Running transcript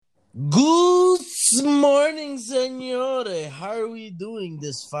Good morning, senore. How are we doing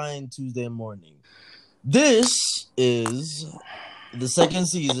this fine Tuesday morning? This is the second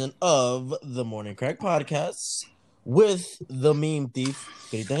season of the Morning Crack Podcast with the meme thief,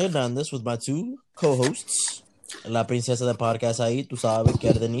 Grita Hernandez, with my two co-hosts. La princesa del podcast ahí, tú sabes,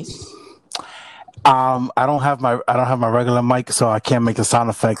 que Denise. I don't have my regular mic, so I can't make the sound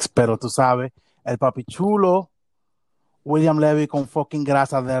effects. Pero tú sabes, el papi chulo, William Levy con fucking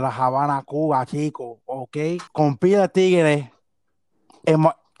grasa de la Habana, Cuba, chico, ¿ok? Con pila de tigre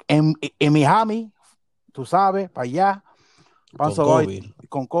en Miami, tú sabes, para allá, Con COVID.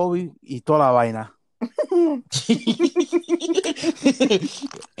 con COVID y toda la vaina.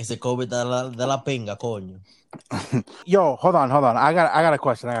 Ese COVID de la pinga, coño. Yo, hold on. I got a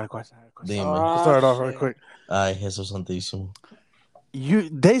question. Dime. Start it off real quick. Ay, Jesús santísimo.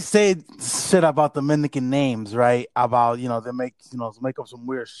 They say shit about Dominican names, right? About they make up some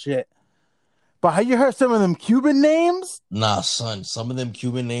weird shit. But have you heard some of them Cuban names? Nah, son. Some of them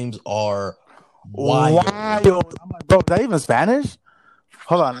Cuban names are wild. I'm like, bro, is that even Spanish?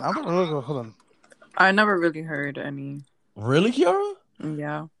 Hold on. Hold on. I never really heard any. Really, Kiara?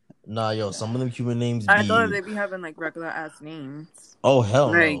 Yeah. Nah, yo, some of them Cuban names I thought they'd be having like regular ass names. Oh, hell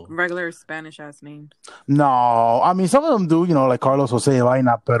like no. regular Spanish ass names. No, I mean some of them do, like Carlos Jose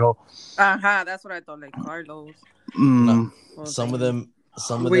Vaina, pero that's what I thought, like Carlos. No. Some of them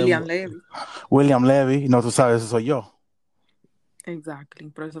William Levy. William Levy, tú sabes, ese soy yo. Exactly.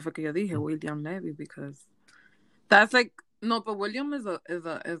 Por eso fue que yo dije William Levy, because that's like no, but William is a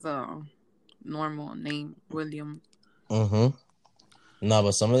normal name, William. Mm-hmm. No,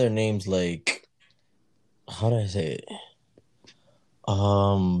 but some of their names, like, how do I say it?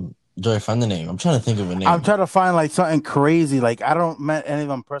 Joy, find the name. I'm trying to think of a name. I'm trying to find like something crazy. Like I don't met any of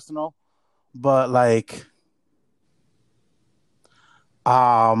them personal, but like,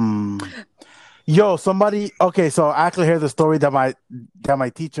 somebody. Okay, so I actually heard the story that my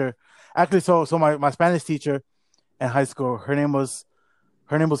teacher, actually, so my Spanish teacher in high school, her name was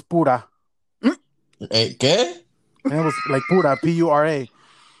Pura. ¿Qué? Her name was like Pura, Pura.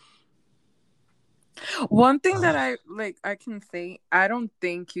 One thing that I can say, I don't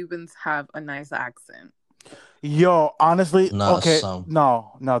think Cubans have a nice accent. Yo, honestly, nah, okay, some.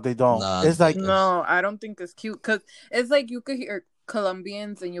 No, they don't. Nah, it's like no, I don't think it's cute, because it's like you could hear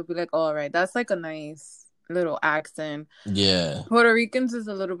Colombians and you'll be like, oh, all right, that's like a nice little accent. Yeah. Puerto Ricans is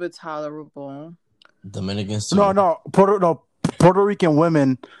a little bit tolerable. Dominicans too. No, Puerto Rican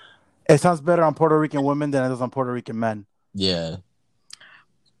women. It sounds better on Puerto Rican women than it does on Puerto Rican men. Yeah.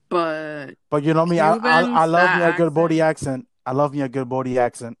 But you know me, I love me a good body accent. I love me a good body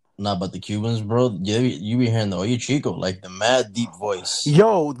accent. Nah, but the Cubans, bro, you be hearing the Oye Chico, like the mad deep voice.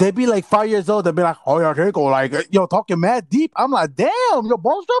 Yo, they be like 5 years old. They be like, Oye Chico, like, yo, talking mad deep. I'm like, damn, your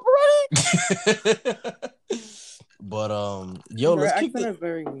bones drop already? But yo, let's kick accent is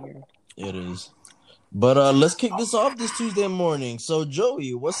very weird. It is. But let's kick this off this Tuesday morning. So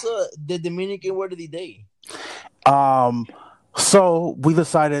Joey, what's the Dominican word of the day? So we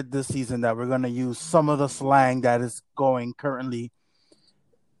decided this season that we're gonna use some of the slang that is going currently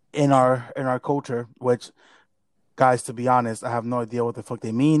in our culture, which, guys, to be honest, I have no idea what the fuck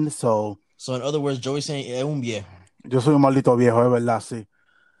they mean. So in other words, Joey's saying es un viejo. Yo soy un maldito viejo, es verdad, sí.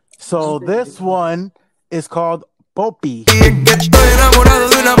 So this one is called Poppy. Estoy enamorado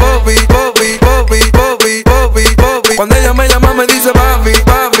de una Poppy. Cuando ella me llama me dice papi.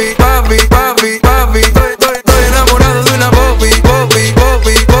 Estoy enamorado de una Poppy.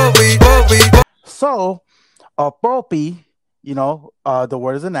 So a Poppy, the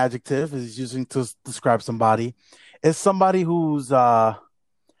word is an adjective, is using to describe somebody. It's somebody who's kind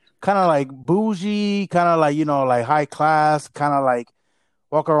of like bougie, kind of like, like high class, kind of like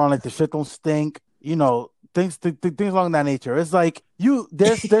walk around like the shit don't stink, things along that nature. It's like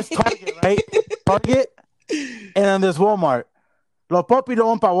there's Target, right? Target, and then there's Walmart. Los popis no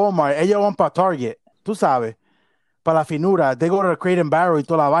van para Walmart, ellos van para Target. Tú sabes, para la finura. They go to the Crate and Barrel y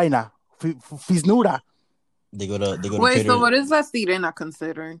toda la vaina. Fisnura. They go to Wait, so what is La Sirena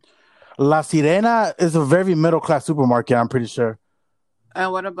considered? La Sirena is a very middle class supermarket, I'm pretty sure.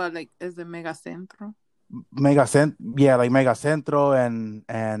 And what about, like, is it Megacentro? Yeah, like Megacentro,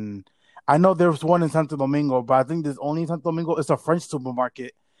 and I know there's one in Santo Domingo, but I think there's only in Santo Domingo. It's a French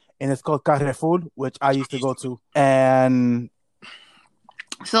supermarket, and it's called Carrefour, which I used to go to. And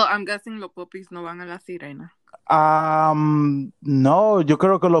so I'm guessing los popis no van a La Sirena. No, yo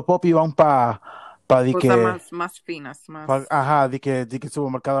creo que los popis van para más finas, más. De que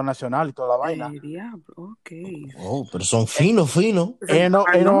supermercado nacional y toda la vaina. Diablo, okay. Oh, pero son finos. Ellos no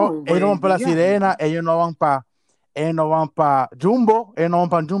van para La Sirena, ellos no van para Ain't no one pa Jumbo. Ain't no one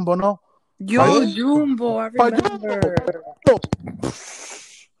pa Jumbo, no. Yo, Yeah? Jumbo, I Pa remember. Jumbo.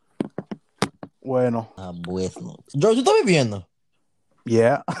 Bueno, Ah, bueno. George, ¿tú estás viviendo?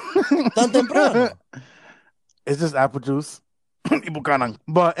 yeah. ¿Tan temprano? It's just apple juice. Y Buchanan.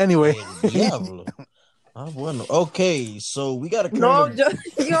 But anyway. El diablo. Ah, bueno. Okay, so we got a No, current... just,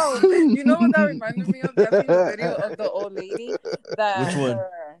 yo, you know what that reminded me of? That the video of the old lady that Which one?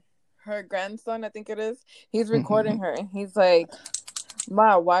 her grandson, I think it is, he's recording her and he's like,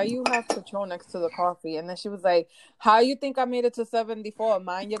 Ma, why you have Patron next to the coffee? And then she was like, how you think I made it to 74?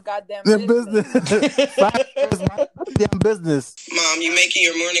 Mind your goddamn The business. business. Fact is my goddamn business. Mom, you making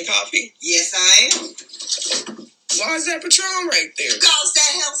your morning coffee? Yes, I am. Why is that Patron right there? Because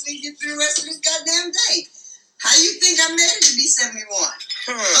that helps me get through the rest of this goddamn day. How you think I made it to be 71?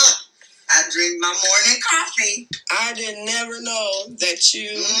 I drink my morning coffee. I didn't never know that you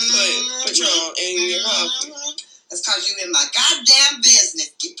put Patron in your coffee. That's because you in my goddamn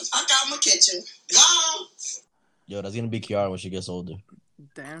business. Get the fuck out of my kitchen. Go. Yo, that's gonna be Kiara when she gets older.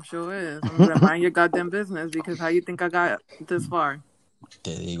 Damn sure is. I'm gonna mind your goddamn business because how you think I got this far?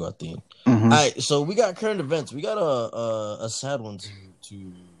 There you go, Athene. Mhm. All right, so we got current events. We got a sad one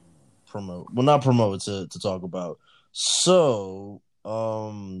to promote. Well, not promote, to talk about. So,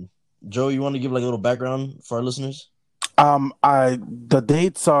 Joe, you want to give like a little background for our listeners? The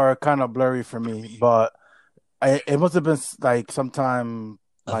dates are kind of blurry for me, but it must have been like sometime.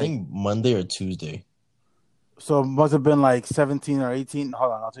 I think Monday or Tuesday. So it must have been like 17 or 18.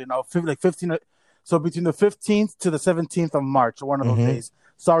 Hold on, I'll tell you now. Like 15. So between the 15th to the 17th of March, one of those days.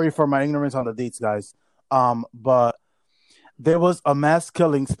 Sorry for my ignorance on the dates, guys. But there was a mass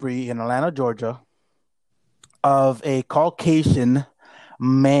killing spree in Atlanta, Georgia, of a Caucasian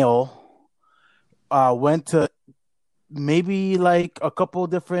male. Went to maybe like a couple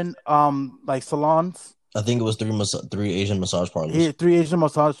different like salons. I think it was three Asian massage parlors. 3 Asian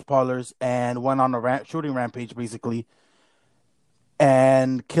massage parlors, and went on a shooting rampage, basically,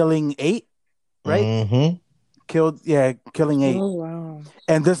 and killing 8, right? Mm-hmm. Killing 8. Oh wow!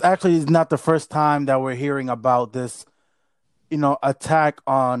 And this actually is not the first time that we're hearing about this, attack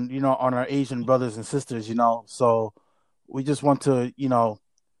on our Asian brothers and sisters. So we just want to,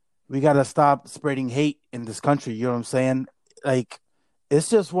 we got to stop spreading hate in this country. You know what I'm saying? Like, it's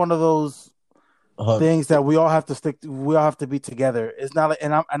just one of those things that we all have to we all have to be together. It's not like,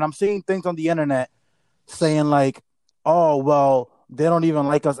 and I'm seeing things on the internet saying like, oh, well, they don't even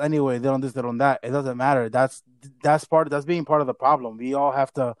like us anyway. They don't this, they don't that. It doesn't matter. That's being part of the problem. We all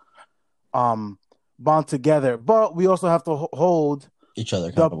have to bond together, but we also have to hold each other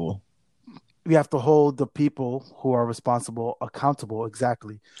accountable. We have to hold the people who are responsible accountable.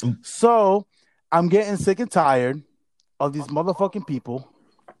 Exactly. So I'm getting sick and tired of these motherfucking people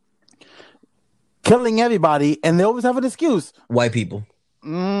killing everybody, and they always have an excuse. White people.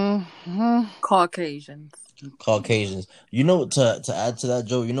 Mm-hmm. Caucasians. You know, to add to that,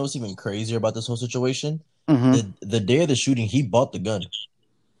 Joe, you know what's even crazier about this whole situation? Mm-hmm. The day of the shooting, he bought the gun.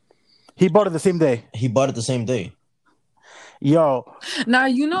 He bought it the same day. He bought it the same day. Yo. Now,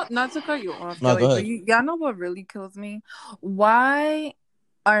 not to cut you off, No, Joey, go but y'all know what really kills me? Why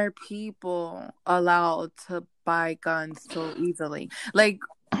are people allowed to buy guns so easily? Like,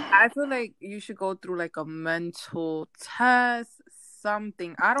 I feel like you should go through like a mental test,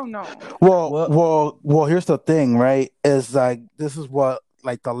 something. I don't know. Well, here's the thing, right? Is like, this is what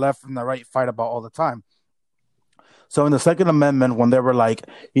like the left and the right fight about all the time. So in the Second Amendment, when they were like,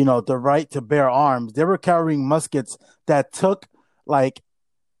 the right to bear arms, they were carrying muskets that took like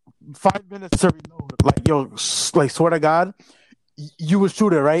 5 minutes to reload. Like, yo, like, swear to God, you would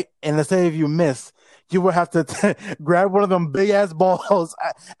shoot it, right? And let's say if you miss, you would have to grab one of them big ass balls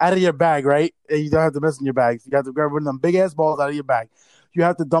out of your bag, right? And you don't have to mess in your bags. You have to grab one of them big ass balls out of your bag. You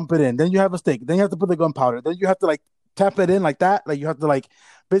have to dump it in. Then you have a stick. Then you have to put the gunpowder. Then you have to like tap it in like that. Like, you have to like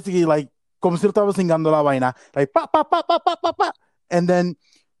basically like como si estaba cingando la vaina, like pa pa pa pa pa pa pa, and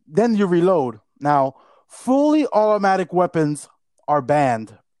then you reload. Now, fully automatic weapons are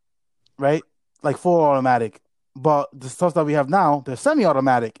banned, right? Like full automatic, but the stuff that we have now, they're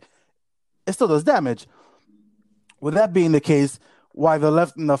semi-automatic. It still does damage. With that being the case, why the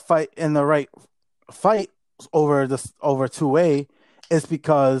left and the right fight over 2A is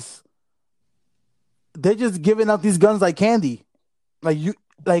because they're just giving out these guns like candy.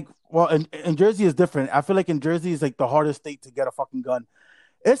 Well, in Jersey is different. I feel like in Jersey is like the hardest state to get a fucking gun.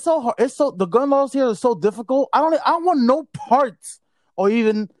 It's so hard. The gun laws here are so difficult. I don't want no parts or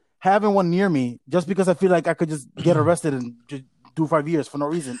even having one near me just because I feel like I could just get arrested and just do 5 years for no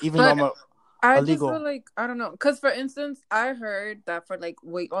reason. Even though I just illegal. feel like I don't know, because for instance, I heard that for like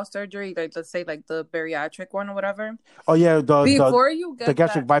weight loss surgery, like let's say like the bariatric one or whatever. Oh yeah, Before you the get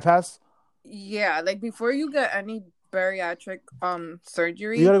gastric that, bypass. yeah, like before you get any bariatric You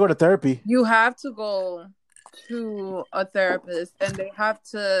surgery, gotta go to therapy. you have to go to a therapist and they have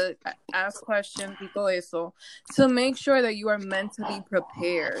to ask questions y todo eso to make sure that you are mentally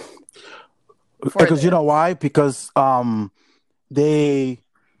prepared for Because you this. know why? Because they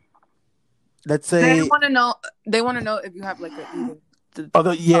let's They say want to know. They want to know if you have like a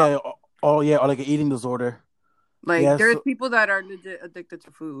eating. or like an eating disorder. Like Yeah, there's so- people that are legit addicted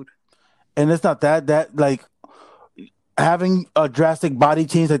to food. And it's not that like having a drastic body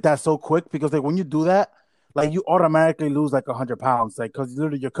change like that so quick, because like when you do that, like you automatically lose like 100 pounds, like because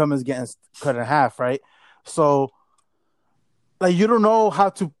literally your cum is getting cut in half, right? So like you don't know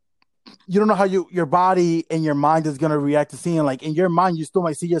how your body and your mind is gonna react to seeing, like, in your mind you still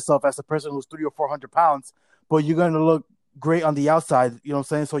might see yourself as a person who's 300 or 400 pounds, but you're gonna look great on the outside, you know what I'm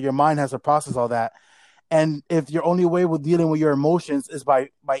saying? So your mind has to process all that. And if your only way with dealing with your emotions is by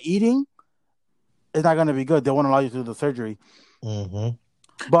eating, it's not gonna be good. They won't allow you to do the surgery. Mm-hmm.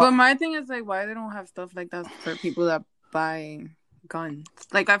 But my thing is like, why they don't have stuff like that for people that buy guns?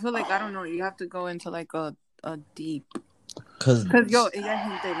 Like I feel like I don't know. You have to go into like a deep. Because yo, ella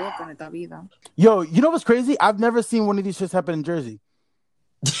es gente loca en esta vida. Yo, you know what's crazy? I've never seen one of these shits happen in Jersey.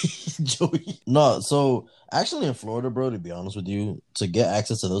 Joey. No, so actually in Florida, bro, to be honest with you, to get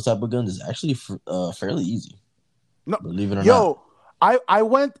access to those type of guns is actually fairly easy. No, believe it or not. Yo, I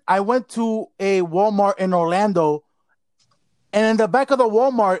went to a Walmart in Orlando, and in the back of the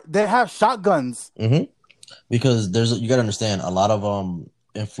Walmart they have shotguns. Mm-hmm. Because you gotta understand, a lot of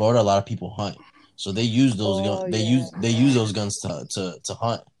in Florida, a lot of people hunt, so they use those guns. They use those guns to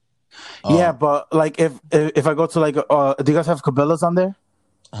hunt. Yeah, but like if I go to like do you guys have Cabela's on there?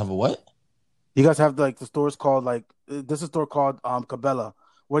 Have a what? You guys have like the stores called like this is a store called Cabela,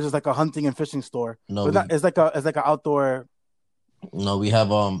 which is like a hunting and fishing store. No, it's like an outdoor. No, we have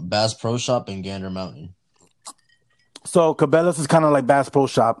Bass Pro Shop in Gander Mountain. So Cabela's is kind of like Bass Pro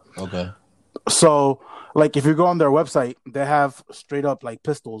Shop. Okay. So like if you go on their website, they have straight up like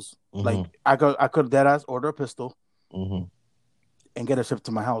pistols. Mm-hmm. Like I could deadass order a pistol mm-hmm. and get it shipped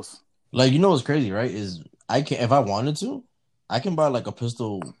to my house. Like, you know what's crazy, right? Is I can, if I wanted to, I can buy like a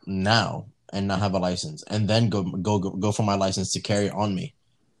pistol now and not have a license, and then go for my license to carry on me.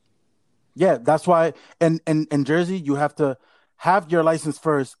 Yeah, that's why in Jersey you have to have your license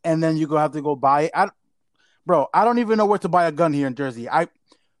first, and then you have to go buy it. I don't even know where to buy a gun here in Jersey.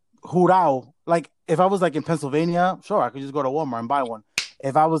 Jurao, like if I was like in Pennsylvania, sure, I could just go to Walmart and buy one.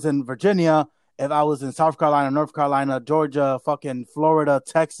 If I was in Virginia, if I was in South Carolina, North Carolina, Georgia, fucking Florida,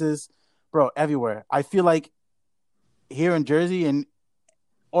 Texas, bro, everywhere. I feel like here in Jersey and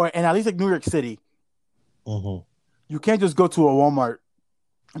at least like New York City, Mm-hmm. you can't just go to a Walmart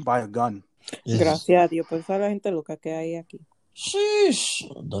and buy a gun. Gracias a Dios, por eso la gente loca que hay aquí. Sheesh.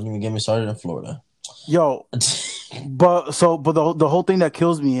 Don't even get me started in Florida. Yo, but the whole thing that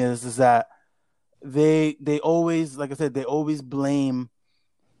kills me is that they always, like I said, they always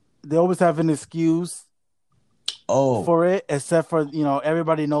have an excuse for it, except for,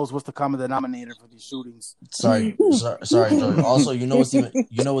 everybody knows what's the common denominator for these shootings. Sorry, George. Also, you know what's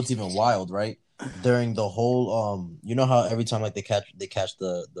even wild, right? During the whole you know how every time like they catch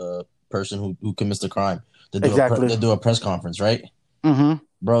the person who commits the crime, they do a press conference, right? Mm-hmm.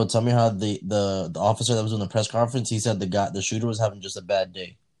 Bro, tell me how the officer that was doing the press conference, he said the shooter was having just a bad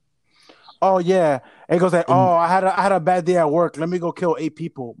day. Oh yeah, it goes like, I had a bad day at work. Let me go kill 8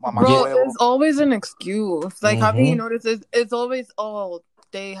 people. Bro, there's always an excuse. Like, haven't you Mm-hmm. noticed? It's always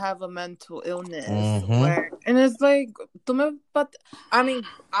they have a mental illness, Mm-hmm. and it's like, but I mean,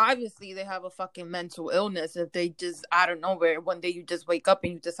 obviously they have a fucking mental illness if they just out of nowhere one day you just wake up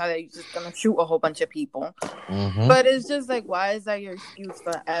and you decide that you're just gonna shoot a whole bunch of people. Mm-hmm. But it's just like, why is that your excuse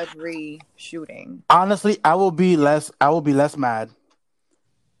for every shooting? Honestly, I will be less mad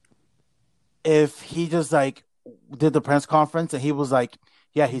if he just like did the press conference and he was like,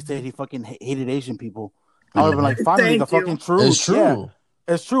 yeah, he said he fucking hated Asian people. I would have been like, finally, the fucking truth. It's true. Yeah,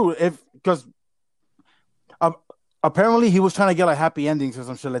 it's true. Because apparently he was trying to get like happy endings or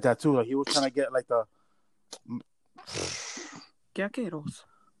some shit like that too. Like he was trying to get like the. Qué asqueroso.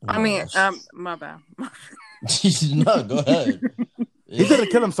 I mean, my bad. No, go ahead. He didn't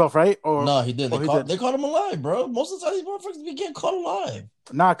kill himself, right? Or no, he didn't. Or They caught him alive, bro. Most of the time, these motherfuckers be getting caught alive.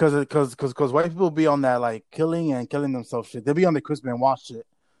 Nah, because white people be on that like killing themselves shit. They be on the Chris Benoit shit.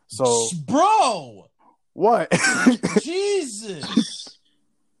 So, bro, what? Jesus.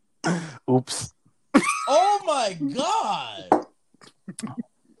 Oops. Oh my God.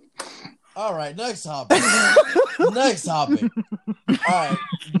 All right, next topic. Next topic. All right,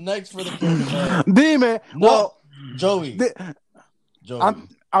 next for the current event. Dime. No, Well, Joey. Joey.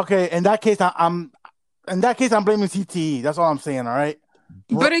 Okay, in that case, I'm blaming CTE. That's all I'm saying. All right.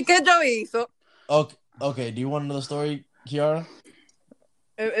 Pero ¿y qué yo hizo? Okay. Do you want to know the story, Kiara?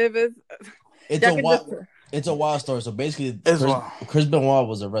 If It's a wild story. So basically, Chris Benoit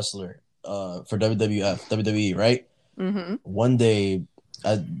was a wrestler for WWE, right? Mm-hmm. One day,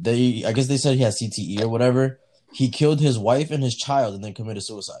 I guess they said he had CTE or whatever. He killed his wife and his child and then committed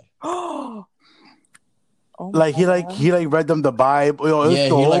suicide. Oh he read them the Bible. You know, yeah,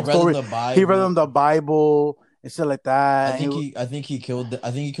 he read them the Bible. He read them the Bible and shit like that. I think he killed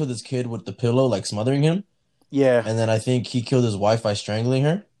his kid with the pillow, like smothering him. Yeah, and then I think he killed his wife by strangling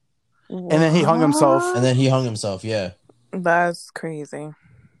her. What? And then he hung himself. Yeah, that's crazy.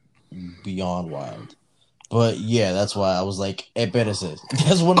 Beyond wild. But yeah, that's why I was like, espérese.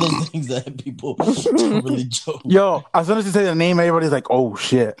 That's one of those things that people don't really joke. Yo, as soon as you say the name, everybody's like, oh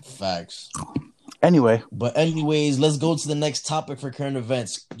shit. Facts. Anyway. But anyways, let's go to the next topic for current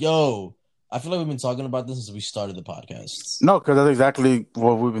events. Yo, I feel like we've been talking about this since we started the podcast. No, because that's exactly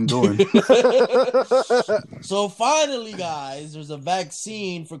what we've been doing. So finally, guys, there's a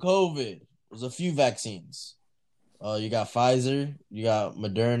vaccine for COVID. There's a few vaccines. You got Pfizer, you got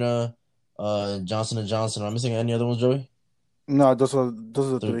Moderna, Johnson & Johnson. Am I missing any other ones, Joey? No, those are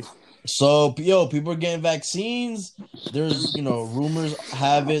the three. So, people are getting vaccines. There's, rumors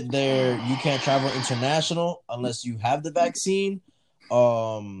have it there. You can't travel international unless you have the vaccine.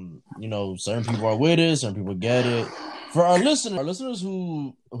 Certain people are with it, certain people get it. For our listeners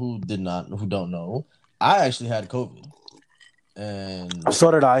who don't know, I actually had COVID, and so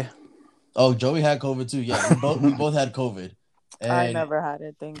did I. Oh, Joey had COVID too. Yeah, we both had COVID. And I never had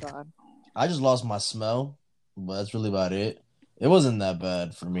it, thank God. I just lost my smell, but that's really about it. It wasn't that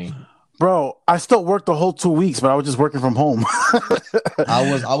bad for me. Bro, I still worked the whole 2 weeks, but I was just working from home. I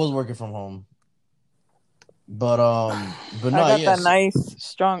was working from home. But I got that nice,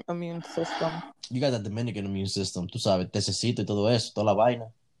 strong immune system. You got that Dominican immune system. Tú sabes, tececito y todo eso, toda la vaina.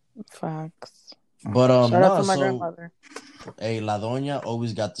 Facts. But shout out to my grandmother. Hey, La Doña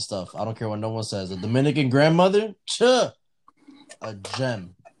always got the stuff. I don't care what no one says. A Dominican grandmother, a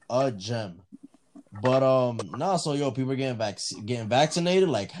gem. But so people are getting vaccinated.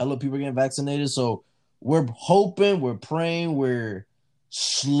 Like hella people are getting vaccinated. So we're hoping, we're praying, we're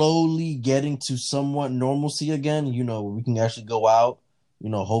slowly getting to somewhat normalcy again. We can actually go out.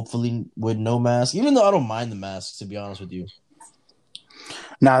 Hopefully with no mask. Even though I don't mind the masks, to be honest with you.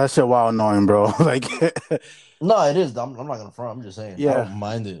 Nah, that shit wild annoying, bro. Like, no, it is. I'm not gonna front. I'm just saying. Yeah, I don't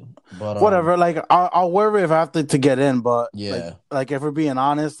mind it. But whatever. Like, I'll wear it if I have to get in. But yeah, like if we're being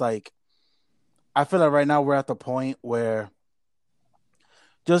honest, like, I feel like right now we're at the point where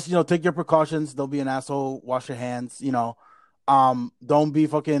just take your precautions. Don't be an asshole. Wash your hands. Don't be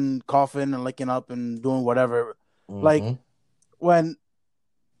fucking coughing and licking up and doing whatever. Mm-hmm.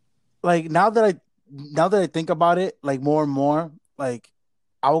 Now that I think about it, like more and more, like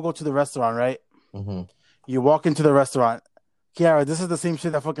I will go to the restaurant, right? Mm-hmm. You walk into the restaurant. Kiara, this is the same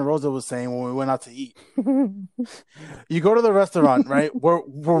shit that fucking Rosa was saying when we went out to eat. You go to the restaurant, right? We're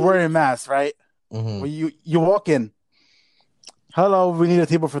wearing masks, right? Mm-hmm. You walk in. Hello, we need a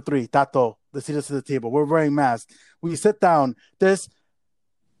table for 3. Tato, let's see us to the table. We're wearing masks. We sit down. There's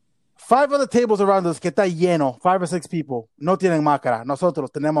 5 other tables around us que está lleno. 5 or 6 people. No tienen máscara. Nosotros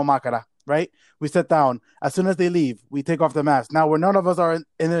tenemos máscara, right? We sit down. As soon as they leave, we take off the mask. Now, where none of us are in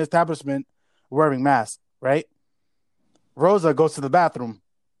an establishment wearing masks, right? Rosa goes to the bathroom,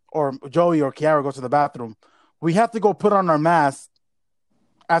 or Joey or Kiara goes to the bathroom. We have to go put on our mask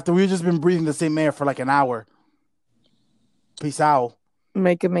after we've just been breathing the same air for like an hour. Peace out.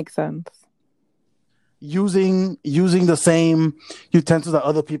 Make it make sense. Using the same utensils that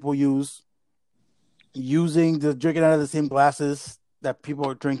other people use. Drinking out of the same glasses that people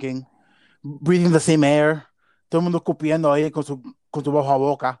are drinking. Breathing the same air. Todo el mundo cupiendo ahí con su bajo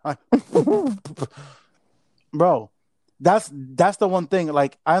boca. Bro, that's the one thing.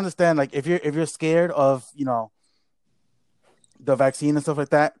 Like, I understand, like, if you're scared of, the vaccine and stuff like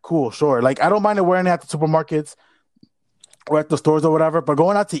that, cool, sure. Like, I don't mind wearing it at the supermarkets or at the stores or whatever, but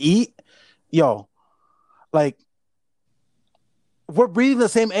going out to eat, like, we're breathing the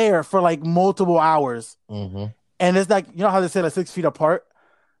same air for like multiple hours. Mm-hmm. And it's like, how they say like 6 feet apart?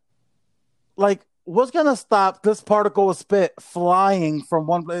 Like, what's going to stop this particle of spit flying from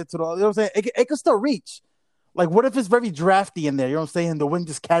one place to the other? You know what I'm saying? It can still reach. Like, what if it's very drafty in there? You know what I'm saying? The wind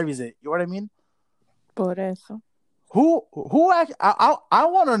just carries it. You know what I mean? Por eso. Who actually, I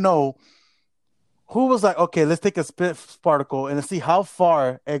want to know who was like, okay, let's take a spit particle and see how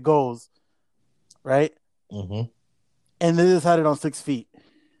far it goes right? Mm-hmm. And they decided on 6 feet.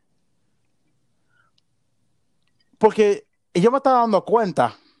 Porque yo me estaba dando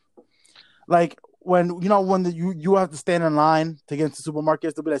cuenta, like when you have to stand in line to get into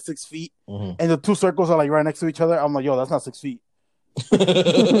supermarkets, they'll be like 6 feet, and the two circles are like right next to each other. I'm like, yo, that's not 6 feet.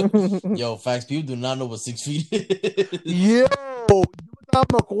 Yo, facts. People do not know what 6 feet is. Yo, you me estaba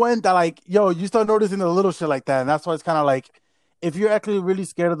dando cuenta, like, yo, you start noticing the little shit like that, and that's why it's kind of like, if you're actually really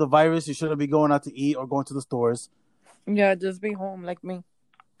scared of the virus, you shouldn't be going out to eat or going to the stores. Yeah, just be home like me.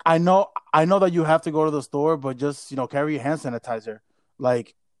 I know that you have to go to the store, but just, carry your hand sanitizer.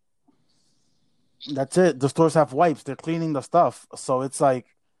 Like, that's it. The stores have wipes. They're cleaning the stuff. So it's like,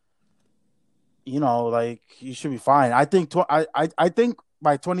 like, you should be fine. I think I think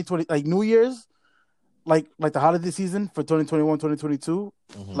by 2020, like New Year's, like the holiday season for 2021, 2022,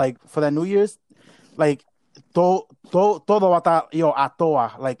 like for that New Year's, like todo va a estar, a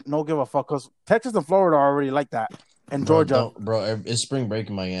toa. Like, no give a fuck, because Texas and Florida are already like that. And Georgia. Bro, it's spring break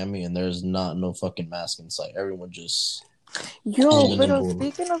in Miami, and there's no fucking mask in sight. Everyone just... Yo, but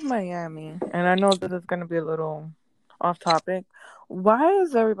speaking of Miami, and I know this is going to be a little off topic, why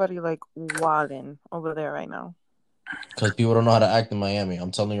is everybody, like, wilding over there right now? Because people don't know how to act in Miami.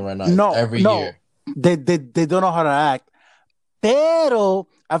 I'm telling you right now. Every year. They don't know how to act. Pero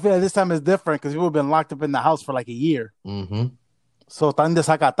I feel like this time is different because people have been locked up in the house for like a year. Mm-hmm. So, están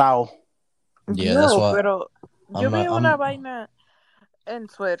desacatados. Yeah, that's why... Pero yo vi una vaina en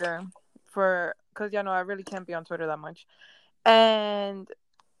Twitter because, I really can't be on Twitter that much. And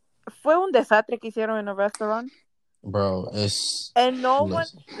fue un desastre que hicieron in a restaurant. Bro, it's... And no one,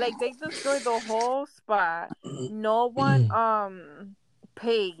 like, they destroyed the whole spot. No one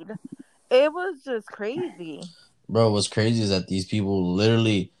paid. It was just crazy. Bro, what's crazy is that these people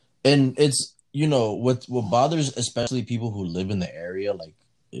literally... And it's, what bothers especially people who live in the area, like,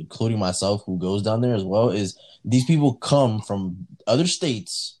 including myself, who goes down there as well, is these people come from other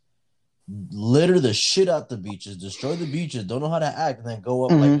states, litter the shit out the beaches, destroy the beaches, don't know how to act, and then go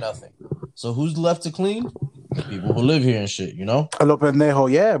up like nothing. So who's left to clean? The people who live here and shit, A lo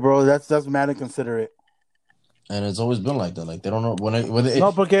pendejo, yeah, bro. That's mad inconsiderate. And it's always been like that. Like, they don't know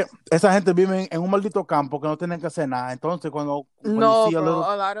No, porque esa gente vive en un maldito campo que no tienen que hacer nada. Entonces, cuando no, you see bro,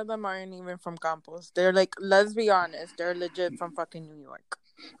 a lot of them aren't even from Campos. They're like, let's be honest, they're legit from fucking New York.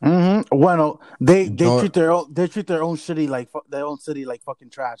 Mm-hmm. Bueno, they treat their own city like fucking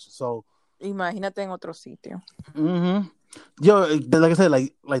trash. So imagínate en otro sitio. Mm-hmm. Yo, like I said,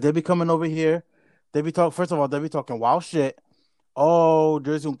 like they be coming over here. They be first of all, they be talking wild shit. Oh,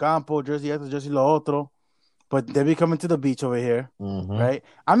 Jersey un campo, Jersey esto, Jersey lo otro. But they be coming to the beach over here, right?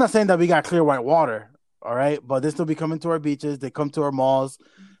 I'm not saying that we got clear white water, all right? But they still be coming to our beaches. They come to our malls.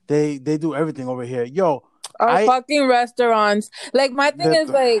 They do everything over here. Yo, our fucking restaurants. Like, my thing is,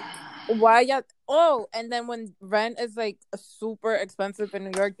 like, why y'all... Oh, and then when rent is, like, super expensive in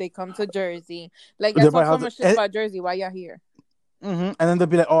New York, they come to Jersey. Like, y'all talk so much shit about Jersey. Why y'all here? And then they'll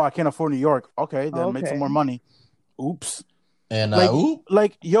be like, oh, I can't afford New York. Okay, then make some more money. Oops. And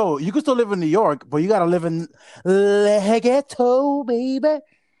like, yo, you can still live in New York, but you gotta live in the ghetto, baby.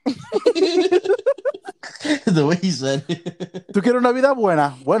 The way he said it. Tú quieres una vida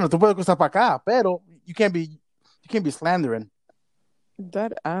buena. Bueno, tú puedes cruzar para acá, pero you can't be slandering.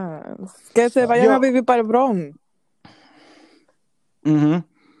 That ass. Que se vayan a vivir para el Bronx.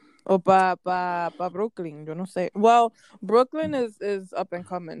 O para Brooklyn, yo no sé. Well, Brooklyn is up and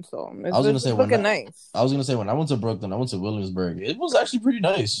coming, so it's looking nice. I was gonna say, when I went to Brooklyn, I went to Williamsburg. It was actually pretty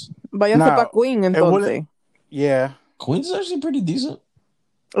nice. Váyanse para Queens, entonces. Yeah. Queens is actually pretty decent.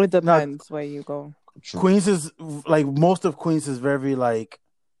 It depends where you go. True. Queens is, like, most of Queens is very, like,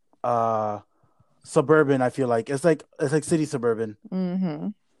 suburban, I feel like. It's like city suburban. Mm-hmm.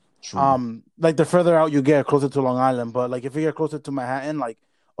 True. Like, the further out you get, closer to Long Island. But, like, if you get closer to Manhattan, like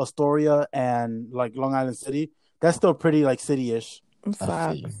Astoria and, like, Long Island City, that's still pretty, like, city-ish.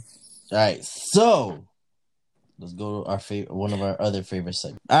 All right, so let's go to one of our other favorite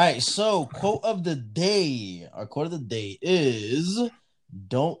segments. All right, so quote of the day. Our quote of the day is,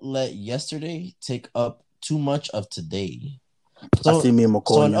 "Don't let yesterday take up too much of today." So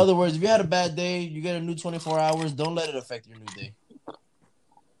in other words, if you had a bad day, you get a new 24 hours, don't let it affect your new day.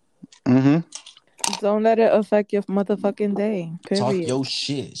 Don't let it affect your motherfucking day. Period. Talk your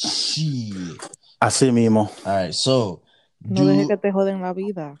shit. Así mismo. All right, so no dejes que te joden la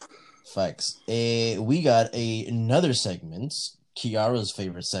vida. Facts. We got another segment, Kiara's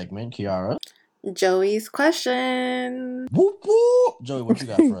favorite segment. Kiara, Joey's question. Whoop, whoop. Joey, what you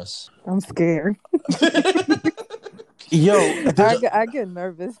got for us? I'm scared. Yo, I get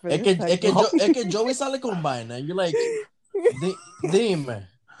nervous for this. Es que Joey sale con vaina. You're like, dime.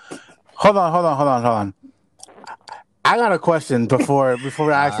 Hold on. I got a question before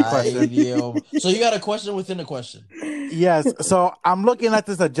I ask you a question. So you got a question within a question. Yes. So I'm looking at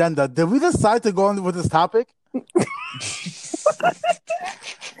this agenda. Did we decide to go on with this topic?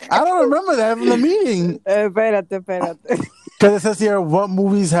 I don't remember that from the meeting. Espérate. Because it says here, what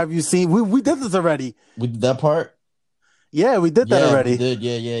movies have you seen? We did this already. We did that part? Yeah, we did that already. We did.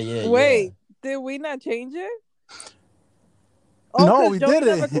 Yeah. Wait, did we not change it? No, we Joey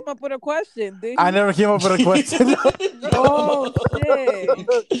didn't. never came up with a question, did he? I never came up with a question. Oh, shit.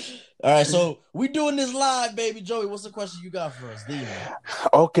 All right, so we doing this live, baby. Joey, what's the question you got for us?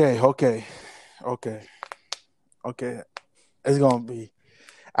 Okay. It's going to be...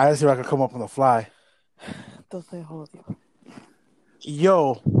 I gotta see if I can come up on the fly. Entonces, odio.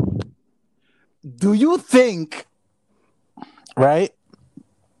 Yo, do you think, right?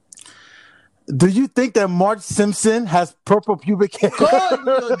 Do you think that Marge Simpson has purple pubic hair?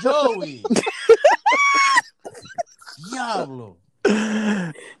 Coño, Joey. Diablo.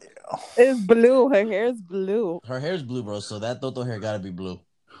 It's blue. Her hair is blue. Her hair's blue, bro. So that Toto hair gotta be blue.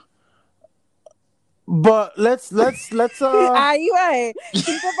 But let's Ahí va.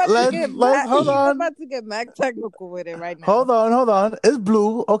 hold on. About to get Mac technical with it right now. Hold on. It's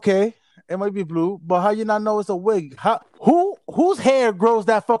blue. Okay. It might be blue, but how you not know it's a wig? Whose hair grows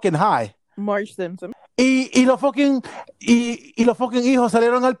that fucking high? Marge Simpson. Y los fucking hijos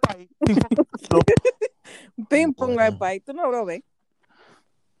salieron al país. Ping pong al país. Tú no lo ves.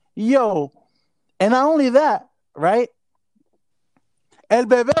 Yo, and not only that, right? El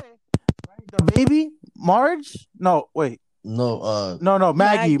bebé, right? The baby, Marge? No, wait. No,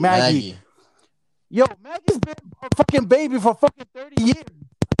 Maggie. Yo, Maggie's been a fucking baby for fucking 30 years.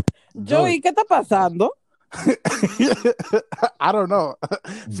 Joey, ¿qué está pasando? I don't know.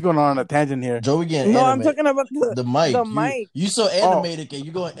 What's going on a tangent here? Joey getting No, animated. I'm talking about the mic. The mic. You so animated que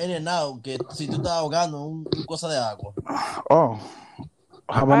you going in and out que si tú estás ahogando un cosa de agua. Oh.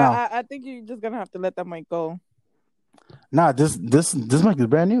 How about now? I think you're just gonna have to let that mic go. Nah, this mic is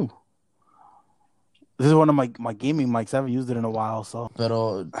brand new. This is one of my gaming mics. I haven't used it in a while, so.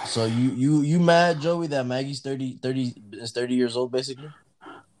 Pero, so you mad, Joey, that Maggie's 30 years old, basically?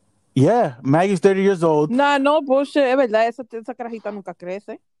 Yeah, Maggie's 30 years old. Nah, no bullshit. Es verdad, esa carajita nunca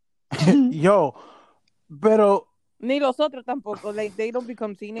crece. Yo, pero. Ni los otros tampoco. Like, they don't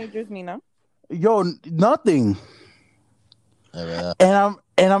become teenagers, ni nada. Yo, nothing. And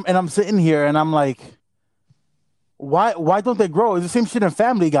I'm sitting here and I'm like, why don't they grow? It's the same shit in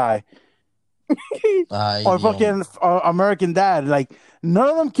Family Guy. Or fucking American Dad. Like, none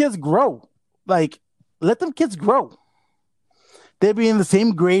of them kids grow. Like, let them kids grow. They be in the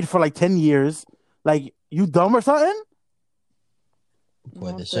same grade for like 10 years. Like, you dumb or something?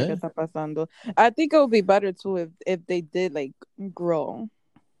 No sé qué está pasando. I think it would be better too if they did like grow.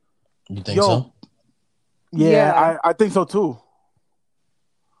 You think so? Yeah. I think so too.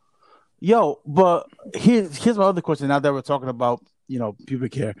 Yo, but here's my other question. Now that we're talking about,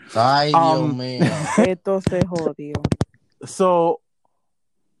 pubic hair. Ay, Dios mío. Esto se jodió. So,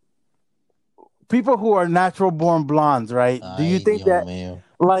 people who are natural born blondes, right? Ay, do you think Dios mío.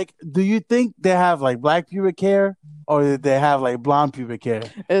 do you think they have like black pubic hair or do they have like blonde pubic hair?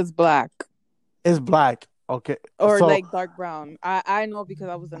 It's black. It's black. Okay. Or like dark brown. I know because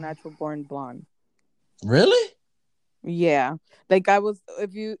I was a natural born blonde. Really? Yeah. Like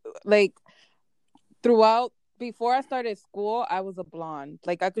throughout, before I started school, I was a blonde.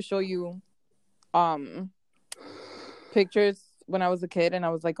 Like I could show you pictures when I was a kid and I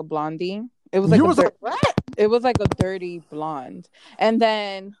was like a blondie. It was like it was like a dirty blonde. And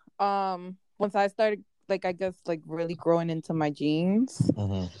then once I started like I guess like really growing into my jeans,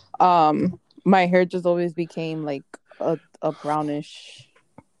 my hair just always became like a brownish.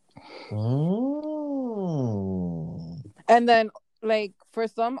 Oh. And then like for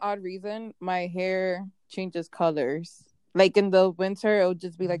some odd reason my hair changes colors. Like in the winter it'll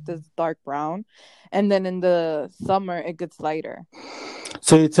just be like this dark brown, and then in the summer it gets lighter.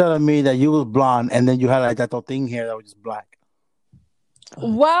 So you're telling me that you was blonde and then you had like that little thing here that was just black?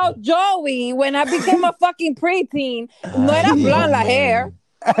 Well, Joey, when I became a fucking preteen, no era blonde la hair.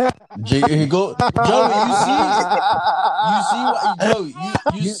 Here you go, Joey.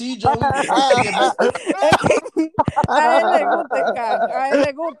 You see, Joey. A él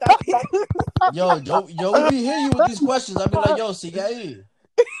le gusta. Yo, we be hear you with these questions. I be like, yo, sigue ahí.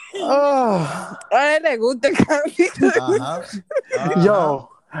 A él le gusta. Yo,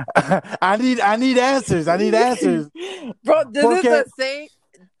 I need answers. Bro, this is the same.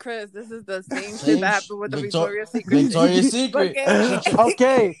 Chris, this is the same shit that happened with the Victoria's Secret. Victoria's Secret.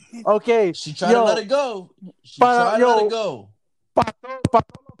 Okay. She tried to let it go. Let it go. Para todos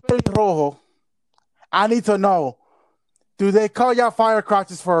los rojo. I need to know. Do they call y'all fire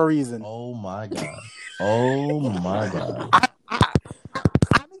crotches for a reason? Oh my god. Oh my god.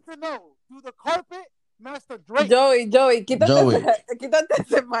 I need to know. Do the carpet match the drape? Joey, quítate, Joey. Quítate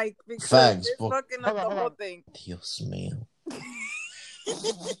ese mic because Facts, it's fucking up the Hold on. whole thing. Dios mío.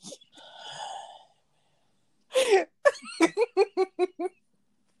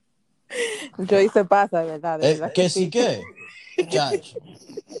 Joey se pasa, ¿verdad? De verdad ¿Qué sí qué? Chacho.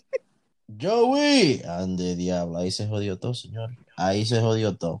 Joey. Ande diablo. Ahí se jodió todo, señor. Ahí se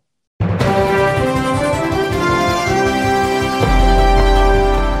jodió todo.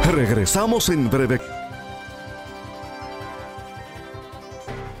 Regresamos en breve.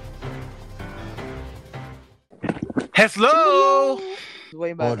 Hello.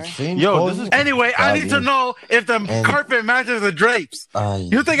 Way Por better. fin. Yo, this is anyway. I need to bien. know if the And- carpet matches the drapes. Ay.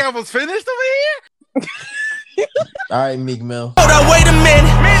 You think I was finished over here? All right, Meek Mill. Hold on, wait a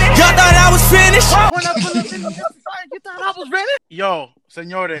minute. Y'all thought I was finished? When I put up in the side, you thought I was finished? Yo,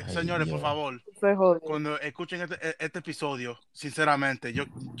 señores, Ay, señores, Dios. por favor. Se jodió. Cuando escuchen este episodio, sinceramente, yo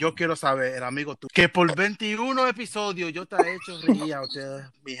quiero saber, el amigo tú, que por 21 episodios yo te he hecho reír a ustedes,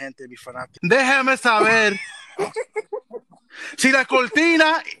 mi gente, mi fanáticos. Déjame saber si la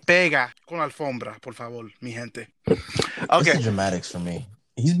cortina pega con la alfombra, por favor, mi gente. It's Okay. the dramatics for me.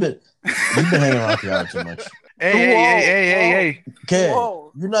 You've been hanging around Kiara too much. Hey. Okay.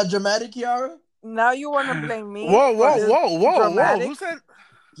 Whoa. You're not dramatic, Kiara? Now you want to blame me? Whoa. Dramatic? Who said?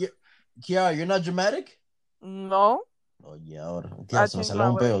 Kiara, you're not dramatic? No. Oh, yeah, ahora. Tía, se me changed salió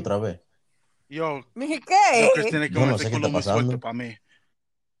un my peo ways. otra vez. Yo, Dije, ¿qué? Cristina, Yo como no ese sé qué culo está muy pasando. fuerte para mí.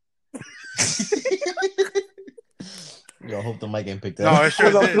 Yo, I hope the mic ain't picked that No, up. it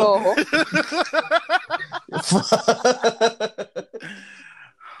sure Los did. ojos.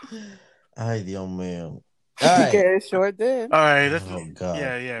 Ay, Dios mío. All right. Que sure did. All right, let's. Oh, God.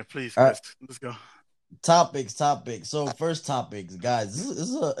 Yeah, please, All right. Chris, let's go. Topics. So, first topics, guys. This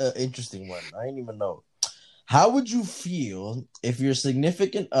is an interesting one. I didn't even know. How would you feel if your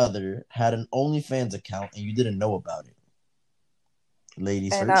significant other had an OnlyFans account and you didn't know about it?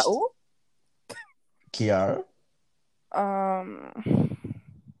 Ladies And first. Kiara.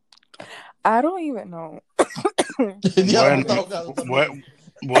 I don't even know.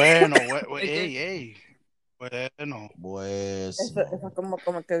 Bueno, hey. Bueno. Pues. Eso como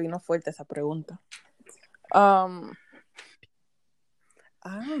que vino fuerte esa pregunta. I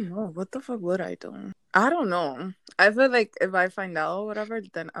don't know. What the fuck would I do? I don't know. I feel like if I find out or whatever,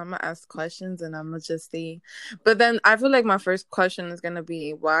 then I'm gonna ask questions and I'm gonna just see. But then I feel like my first question is gonna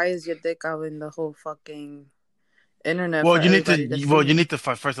be, why is your dick out in the whole fucking internet? Well, for you need everybody to. see? Well, you need to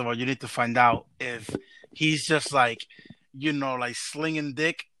find. First of all, you need to find out if he's just like, like slinging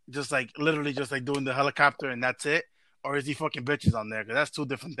dick, just like literally just like doing the helicopter and that's it, or is he fucking bitches on there? Because that's two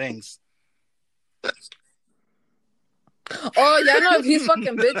different things. Oh, yeah, no, if he's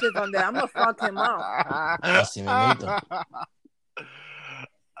fucking bitches on there, I'm gonna fuck him out. Así mismito.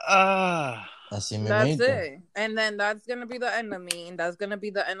 That's Así mismito. it. And then that's gonna be the end of me, and that's gonna be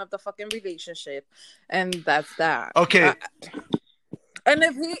the end of the fucking relationship, and that's that. Okay. And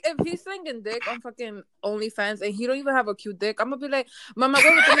if he's slinging dick on fucking OnlyFans and he don't even have a cute dick, I'm gonna be like, Mama,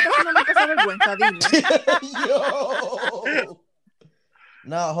 huevo, tú me estás haciendo una cosa vergüenza, dime. Yo.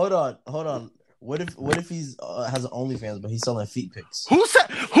 Now, hold on. What if he's has an OnlyFans but he's selling feet pics? Who said?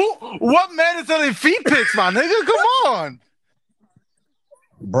 What man is selling feet pics, my nigga? Come on,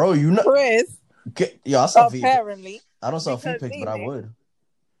 Bro, you know. Chris, Yo, I sell feet pics. apparently. I don't sell feet Because pics, but I dime. would.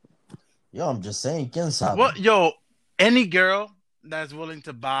 Yo, I'm just saying, quién sabe. what? Yo, any girl that's willing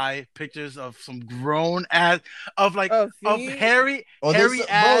to buy pictures of some grown ass of hairy Oh, hairy bro,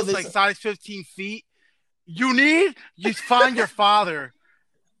 ass this- like size 15 feet. You find your father.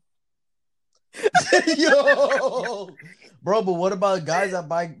 Yo, bro, but what about guys that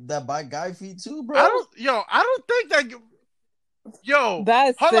buy guy feet too, bro? I don't think that. Yo,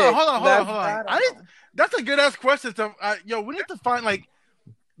 That's hold sick. on. I don't know. That's a good ass question. So, we need to find like,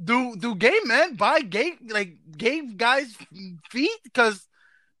 do gay men buy gay guys' feet? Because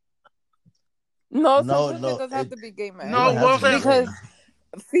No, No, sometimes no, it does have it- to be gay man. No, You don't well, have to be because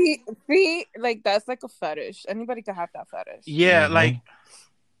gay. feet, like that's like a fetish. Anybody can have that fetish. yeah, Mhm. like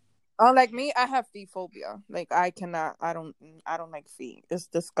Like me, I have feet phobia. Like I cannot. I don't like feet. It's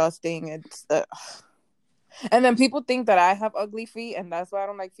disgusting. It's and then people think that I have ugly feet, and that's why I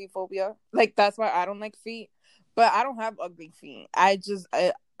don't like feet phobia. Like that's why I don't like feet. But I don't have ugly feet. I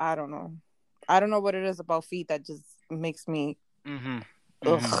don't know. I don't know what it is about feet that just makes me.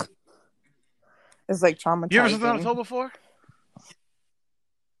 Ugh. It's like traumatizing. You ever slept on a toe before?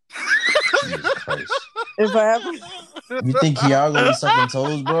 Jesus Christ. If I ever You think Kiara gonna be sucking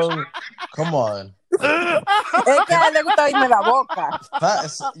toes, bro? Come on. Es que a él le gusta irme la boca.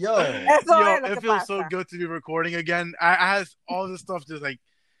 Yo, it feels so good to be recording again. I had all this stuff just like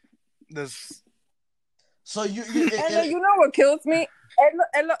this. So you know what kills me?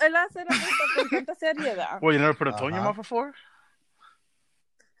 Él hace la pregunta con tanta seriedad. Well, you never put a toe in your mouth before?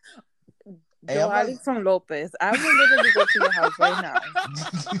 Yo, Alison Lopez, I will literally go to your house right now.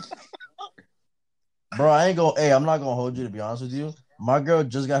 Bro, I'm not gonna hold you, to be honest with you. My girl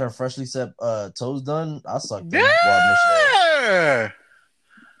just got her freshly set toes done. I sucked them. Yeah.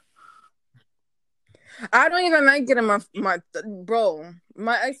 I don't even like getting my bro.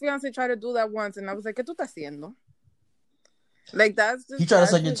 My ex-fiance tried to do that once, and I was like, ¿Qué tú estás haciendo? Like, that's just... He tried to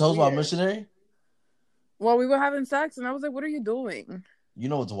suck your toes while missionary? Well, we were having sex, and I was like, what are you doing? You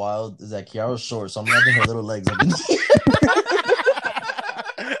know what's wild? Is that Kiara's short, so I'm imagining her little legs.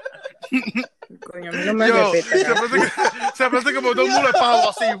 Coño, a mí no me se parece como dos mules de pavo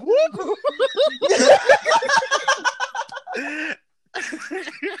así.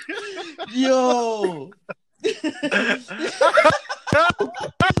 Yo,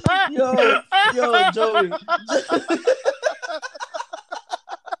 Joey.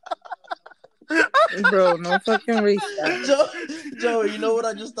 Bro, no fucking restart. Joey, you know what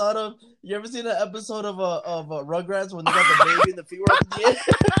I just thought of? You ever seen an episode of Rugrats when they got the baby and the feet were up at the end?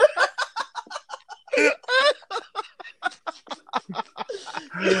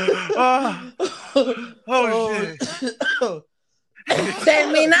 Shit.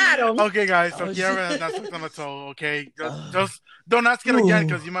 Terminaron. Okay, guys, so Kiara has not sucked on a toe, okay? Just don't ask it again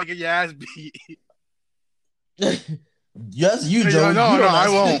because you might get your ass beat. Yes, you, Joe. No,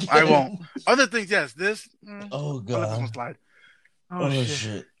 I won't. Other things, yes. This. Oh God. This one slide. Oh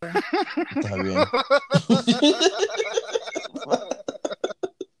shit.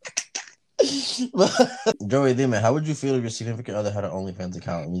 Joey, dime, how would you feel if your significant other had an OnlyFans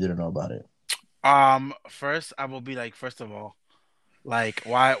account and you didn't know about it? First, I will be like, first of all, like,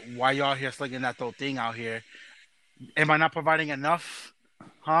 why y'all here slinging that little thing out here? Am I not providing enough?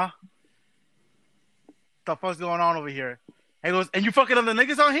 Huh? The fuck's going on over here? He goes, and you fucking other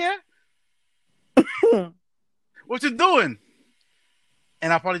niggas on here? What you doing?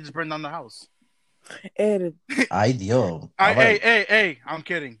 And I'll probably just burn down the house. Hey, I'm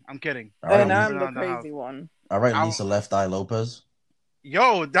kidding. And I'm the crazy one. All right, Lisa Left Eye Lopez.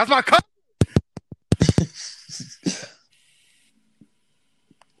 Yo, that's my cousin.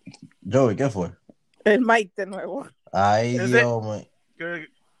 Joey, ¿qué fue? El mic de nuevo. Ay, Dios, man. Can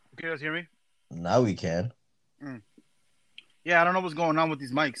you guys hear me? Now we can. Yeah, I don't know what's going on with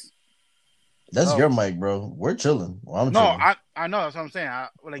these mics. That's your mic, bro. We're chilling. Well, I know. That's what I'm saying.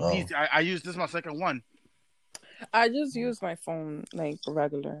 I use this is my second one. I just use my phone like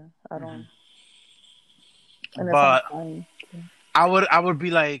regular. I don't. But I would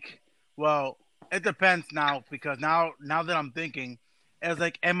be like, well, it depends now because now that I'm thinking, it's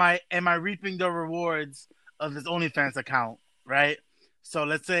like, am I reaping the rewards of this OnlyFans account, right? So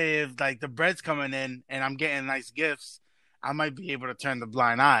let's say if like the bread's coming in and I'm getting nice gifts, I might be able to turn the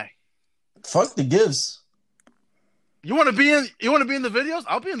blind eye. Fuck the gifts. You want to be in the videos?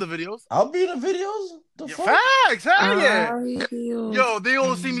 I'll be in the videos. The fuck? Facts, hell yeah. Yo, they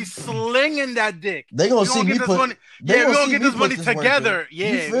gonna see me slinging that dick. They gonna see me put money. Yeah, we gonna get this money together.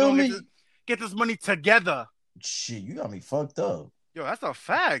 Yeah, you feel me? Get this money together. Shit, you got me fucked up. Yo, that's a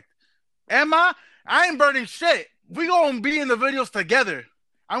fact. I ain't burning shit. We gonna be in the videos together.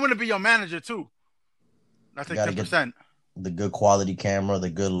 I'm gonna be your manager too. That's like 10%. The good quality camera, the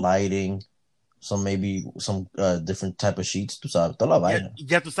good lighting, some different type of sheets. Tú sabes, toda la vaina.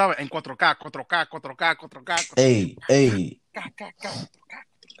 Ya tú sabes, en 4K. Hey.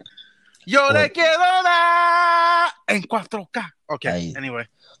 Yo le quiero dar en 4K. Okay. Anyway,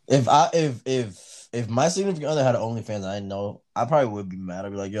 if my significant other had an OnlyFans, I know I probably would be mad.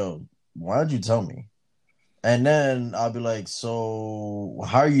 I'd be like, yo, why don't you tell me? And then I'll be like, so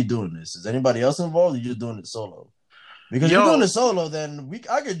how are you doing this? Is anybody else involved? Or are you just doing it solo? Because you're doing it solo, then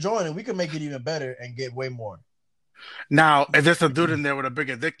I could join and we could make it even better and get way more. Now, if there's a dude in there with a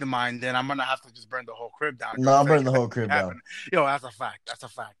bigger dick than mine, then I'm gonna have to just burn the whole crib down. No, I'm burning the whole crib down. Yo, that's a fact.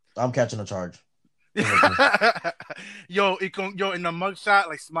 I'm catching a charge. Yo, in the mugshot,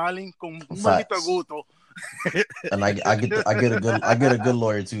 like smiling con maldito gusto. And I get a good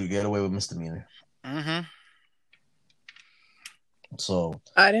lawyer too to get away with misdemeanor. Mm-hmm. So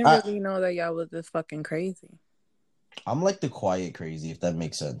I didn't really know that y'all was this fucking crazy. I'm like the quiet crazy, if that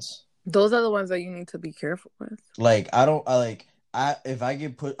makes sense. Those are the ones that you need to be careful with. Like if I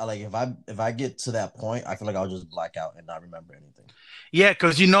get to that point, I feel like I'll just black out and not remember anything. Yeah,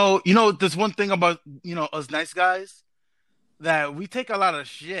 because you know, there's one thing about us nice guys. that we take a lot of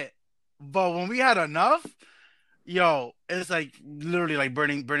shit, but when we had enough, yo, it's like literally like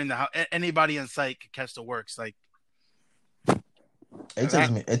burning the house. Anybody in sight could catch the works. Like It takes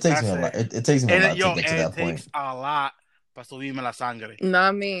me a lot. It takes me a lot to get to that point. It takes a lot para subirme la sangre. No,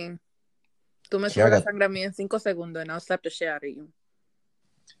 I mean, tú me subes la sangre a mí en 5 segundos, and I'll slap the shit out of you.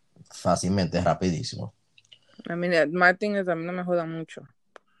 Fácilmente, rapidísimo. I mean, my thing is, a mí no me jodan mucho.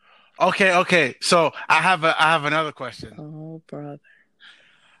 Okay. So I have another question. Oh, brother.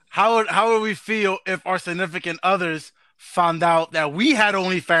 How would we feel if our significant others found out that we had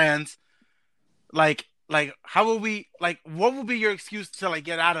OnlyFans? Like how would we, like, what would be your excuse to like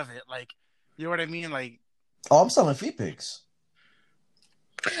get out of it? Like, you know what I mean? Like, I'm selling feet pics.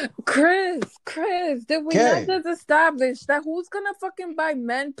 Chris, did we not just establish that who's gonna fucking buy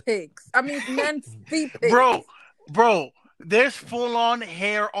men pics? I mean, men feet pics. Bro, there's full on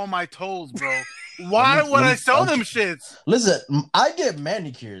hair on my toes, bro. Why would I sell them shits? Listen, I get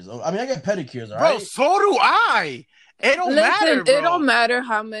manicures. I mean, I get pedicures, all bro, right? So do I. It don't matter, bro. It don't matter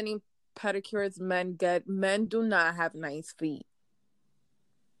how many pedicures men get. Men do not have nice feet.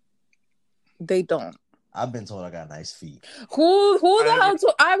 They don't. I've been told I got nice feet. Who the hell?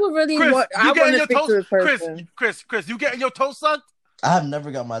 I would really want. I want to speak to this person. Chris, you getting your toes sucked? I have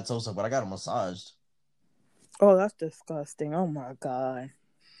never got my toes sucked, but I got them massaged. Oh, that's disgusting. Oh my god.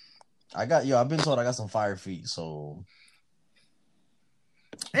 I've been told I got some fire feet, so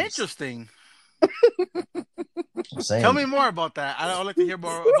interesting. I'm saying. Tell me more about that. I'd like to hear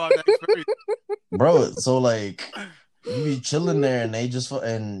more about that experience. Bro, so like you be chilling there and they just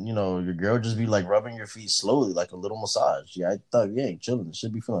and you know your girl just be like rubbing your feet slowly like a little massage. Yeah, I thought chilling.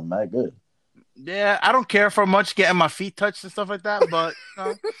 Should be feeling mad good. Yeah, I don't care for much getting my feet touched and stuff like that, but you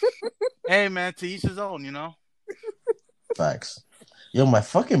know, hey man, to each his own, you know. Facts. Yo, my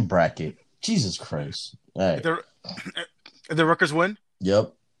fucking bracket. Jesus Christ. All right. The Rutgers win?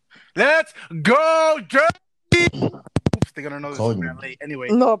 Yep. Let's go, Joey! Oops, they're gonna know this is late. Anyway.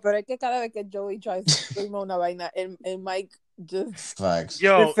 No, pero es que cada vez que Joey tries to scream una vaina, and Mike just... Facts.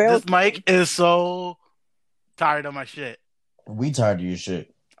 Yo, this Mike is so tired of my shit. We tired of your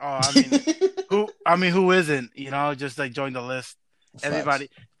shit. Oh, I mean, who isn't? You know, just like join the list. Facts. Everybody.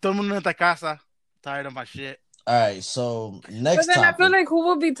 Todo mundo en esta casa tired of my shit. All right, so next But then topic. I feel like who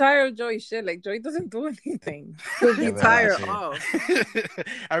will be tired of Joey's shit? Like, Joey doesn't do anything. He'll be tired of.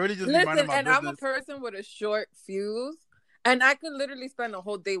 I really just listen, and business. I'm a person with a short fuse, and I could literally spend a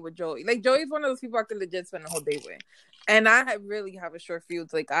whole day with Joey. Like, Joey's one of those people I could legit spend a whole day with. And I really have a short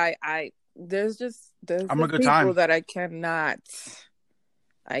fuse. Like, there's people time that I can't.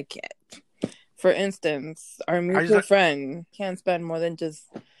 For instance, our mutual friend can't spend more than just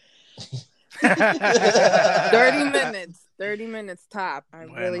 30 minutes top. I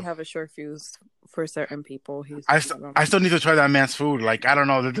really have a short fuse for certain people. I still need to try that man's food. Like, I don't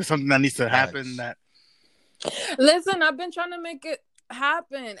know, there's something that needs to happen. That listen, I've been trying to make it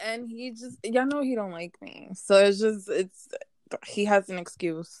happen, and he just, y'all know he don't like me, so it's he has an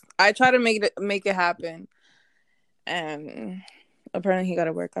excuse. I try to make it happen, and apparently he got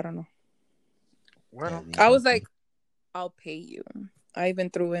to work. I don't know. Well, I was like, I'll pay you. I even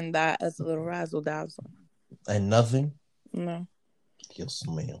threw in that as a little razzle dazzle. And nothing? No. Dios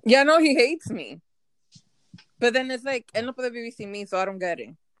mío. Yeah, no, he hates me. But then it's like, él no puede vivir sin mí, so I don't get it.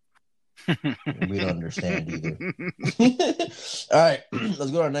 We don't understand either. All right, let's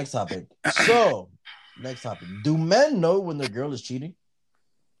go to our next topic. So, next topic. Do men know when their girl is cheating?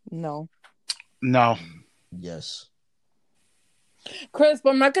 No. Yes. Chris,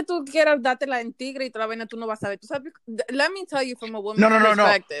 por más que tú quieras darte la en tigre y toda la vaina, tú no vas a ver. Tú sabes, let me tell you from a woman's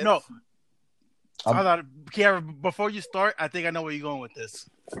perspective. No. Kiara, before you start, I think I know where you're going with this.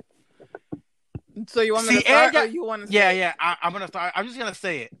 So you want me to start or you want to say Yeah, I'm going to start. I'm just going to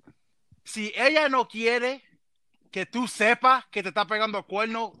say it. Si ella no quiere que tú sepas que te está pegando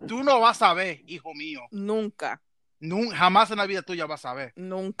cuerno, tú no vas a ver, hijo mío. Nunca. Jamás en la vida tuya vas a ver.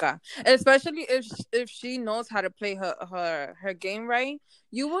 Nunca. Especially if she knows how to play her game right,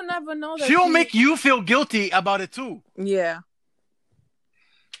 you will never know that. She'll make you feel guilty about it too. Yeah.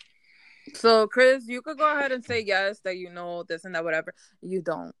 So, Chris, you could go ahead and say yes, that you know this and that, whatever. You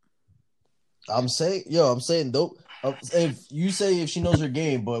don't. I'm saying, though, if she knows her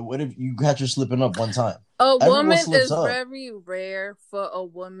game, but what if you catch her slipping up one time? Woman is very rare for a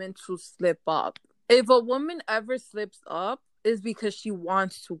woman to slip up. If a woman ever slips up, it's because she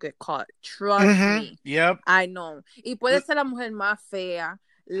wants to get caught. Trust me. Yep. I know. Y puede ser la mujer más fea,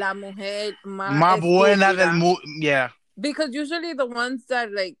 la mujer más buena del mundo. Yeah. Because usually the ones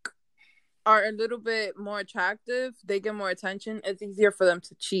that like are a little bit more attractive, they get more attention, it's easier for them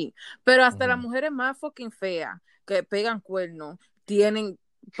to cheat. Pero hasta las mujeres más fucking feas que pegan cuernos tienen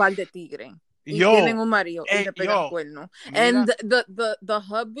par de tigre y tienen un marido y le pegan cuerno. And the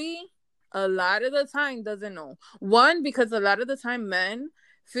hubby a lot of the time doesn't know. One, because a lot of the time men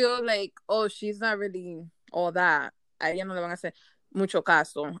feel like, oh, she's not really all that. A ella no le van a hacer mucho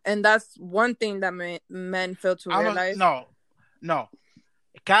caso. And that's one thing that men fail to realize. No.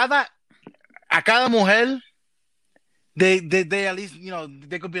 A cada mujer, they at least,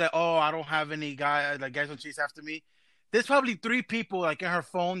 they could be like, oh, I don't have any guys don't chase after me. There's probably 3 people like in her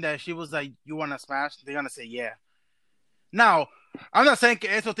phone that she was like, you want to smash? They're going to say, yeah. Now, I'm not saying que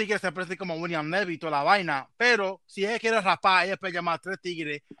esos tigres se parecen como William Levy y toda la vaina, pero si ella quiere rapar, ella puede llamar 3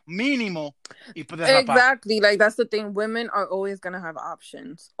 tigres mínimo y puede rapar. Exactly, like that's the thing. Women are always going to have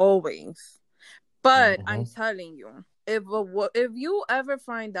options, always. But I'm telling you, if you ever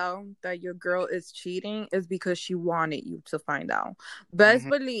find out that your girl is cheating, it's because she wanted you to find out. Best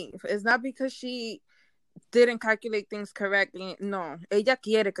believe it's not because she didn't calculate things correctly. No, ella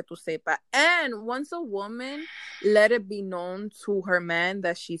quiere que tú sepa. And once a woman let it be known to her man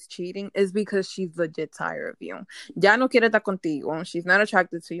that she's cheating, is because she's legit tired of you. Ya no quiere estar contigo. She's not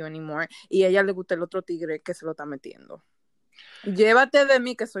attracted to you anymore. Y a ella le gusta el otro tigre que se lo está metiendo. Llévate de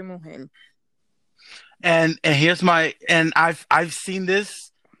mí que soy mujer. And here's and I've seen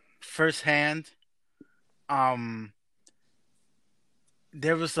this firsthand.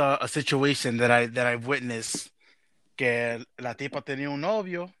 There was a situation that I witnessed que la tipa tenía un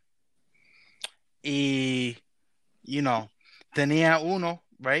novio y tenía uno,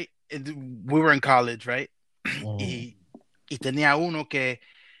 right? We were in college, right? Y tenía uno que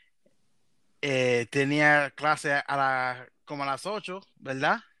tenía clase como a las 8,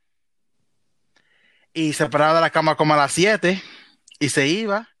 ¿verdad? Y se paraba de la cama como a las 7 y se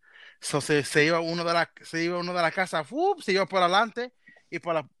iba. Se iba uno de la casa, se iba por adelante y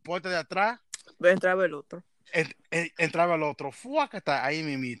por la puerta de atrás entraba el otro. Entraba el otro. Que está ahí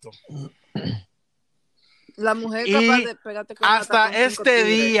mimito. La mujer capaz de pegarte con hasta este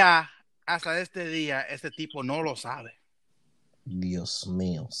día, este tipo no lo sabe. Dios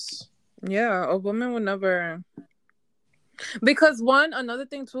mío. Yeah, a woman would never. Because another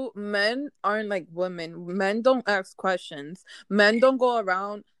thing too, men aren't like women. Men don't ask questions. Men don't go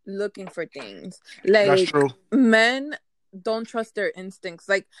around looking for things. Like, that's true. Men don't trust their instincts.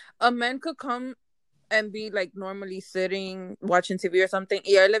 Like, a man could come and be like normally sitting watching TV or something,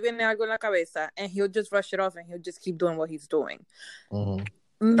 y a él le viene algo en la cabeza, and he'll just brush it off and he'll just keep doing what he's doing.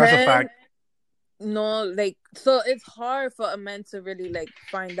 That's a fact. No, like, so it's hard for a man to really like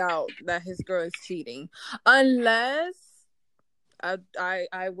find out that his girl is cheating, unless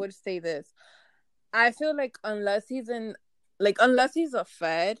I would say this. I feel like unless he's a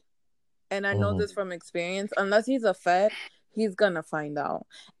Fed, and I know this from experience, unless he's a Fed, he's gonna find out.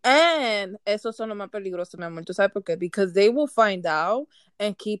 And eso son lo más peligroso, mi amor. ¿Tú sabes por qué? Because they will find out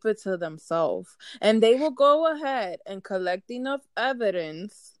and keep it to themselves. And they will go ahead and collect enough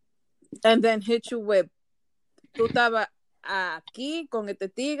evidence and then hit you with, tú estabas aquí con este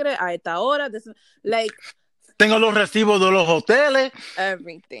tigre a esta hora. Like, tengo los recibos de los hoteles.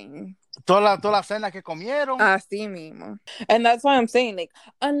 Everything. Toda la cena que comieron. Así mismo. And that's why I'm saying, like,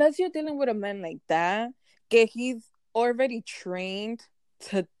 unless you're dealing with a man like that, que he's already trained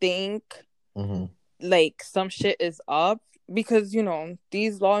to think like some shit is up, because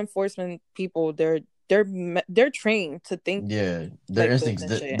these law enforcement people, they're trained to think. Yeah, their like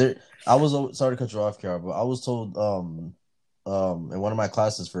instincts. I was sorry to cut you off, Kiara, but I was told in one of my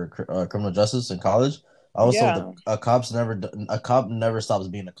classes for criminal justice in college, I was told that a cop never stops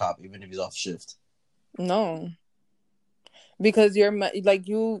being a cop, even if he's off shift. No, because you're like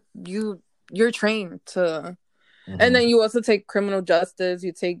you're trained to. And then you also take criminal justice,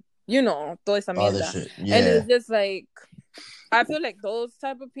 you take, toda esa mierda. Shit. Yeah. And it's just like, I feel like those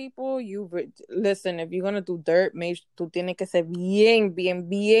type of people, listen, if you're going to do dirt, tú tienes que ser bien, bien,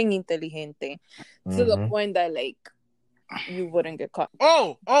 bien inteligente to the point that, like, you wouldn't get caught.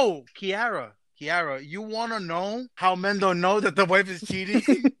 Oh, Kiara, you want to know how men don't know that the wife is cheating?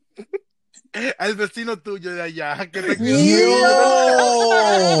 El vecino tuyo de allá.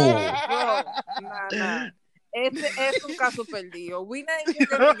 Bro, nah. Este es un caso perdido. We not even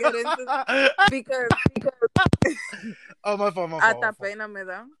gonna get into because my fault. Hasta pena me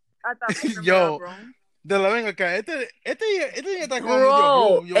da. Yo, bro. De la venga acá. Este ya está con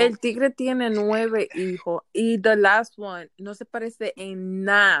yo. El tigre tiene 9 hijos y the last one no se parece en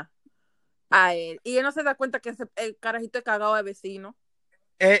nada a él. Y él no se da cuenta que el carajito es cagado de vecino.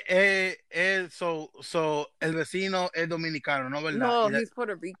 So el vecino es dominicano, ¿no? ¿Verdad? No, he's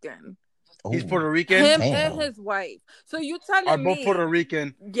Puerto Rican. He's Ooh. Puerto Rican. Him Damn. and his wife. So you Are telling both me Puerto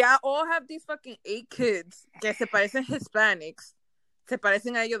Rican. y'all all have these fucking 8 kids que se parecen Hispanics, se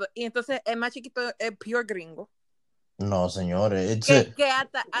parecen a ellos dos, y entonces el más chiquito es pure gringo. No, señores. It's Que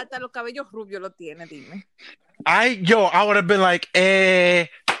hasta los cabellos rubios lo tiene, dime. I would have been like,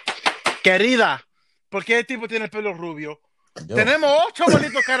 querida, ¿por qué el tipo tiene el pelo rubio? Yo. Tenemos 8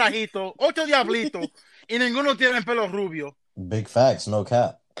 malditos carajitos, 8 diablitos, y ninguno tiene el pelo rubio. Big facts, no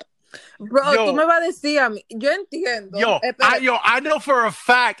cap. Bro, tú me vas a decir a mí, yo entiendo. I know for a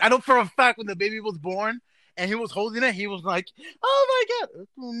fact when the baby was born and he was holding it, he was like, oh my God,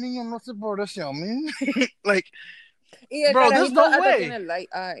 niño no se parece a mí. Like, bro, there's no way. Tiene light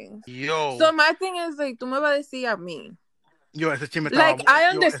eyes. Yo. So my thing is, like, tú me vas a decir a mí. Yo, ese chisme está Like,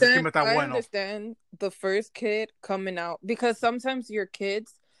 I bueno. I understand the first kid coming out because sometimes your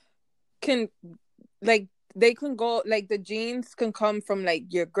kids can, like, they can go, like, the genes can come from, like,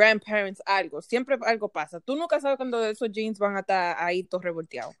 your grandparents, algo. Siempre algo pasa. Tú nunca sabes cuando esos genes van a estar ahí todos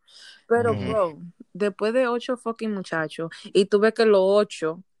revolteados. Pero, bro, después de 8 fucking muchachos, y tú ves que los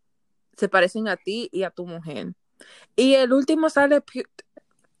 8 se parecen a ti y a tu mujer. Y el último sale...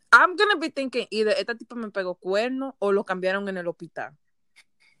 I'm gonna be thinking either esta tipa me pegó cuerno o lo cambiaron en el hospital.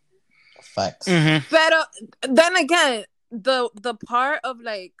 Facts. Pero, then again, the part of,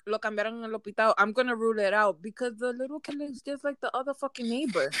 like, lo cambiaron en el hospital, I'm gonna rule it out because the little kid looks just like the other fucking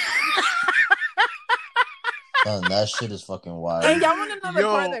neighbor. Man, that shit is fucking wild. And y'all want to know the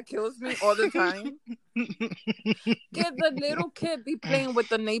part that kills me all the time? Que the little kid be playing with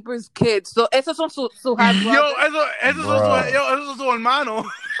the neighbor's kids. So, esos son su half brothers. Esos son su hermano.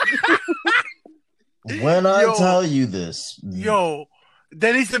 When I tell you this. Yo,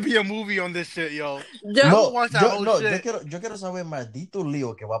 there needs to be a movie on this shit, yo. Yo quiero saber maldito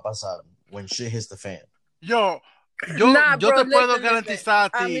lío que va a pasar when shit hits the fan. Yo te puedo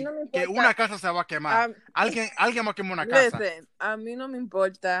garantizar a ti que una casa se va a quemar. Alguien va a quemar una casa. Listen, a mí no me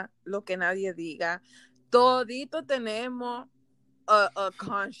importa lo que nadie diga. Todito tenemos a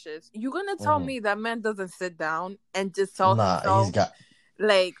conscience. You gonna tell me that man doesn't sit down and just tell himself, he's got...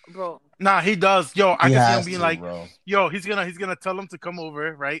 like, bro. Nah, he does. Yo, I can see him being to, like, bro. Yo, he's gonna tell him to come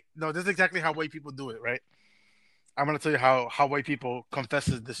over, right? No, this is exactly how white people do it, right? I'm gonna tell you how white people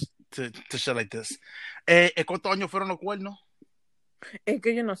confesses this to shit like this. ¿Cuántos años fueron los cuernos? Es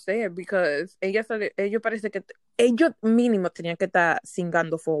que yo no sé, because ellos parece que ellos mínimo tenían que estar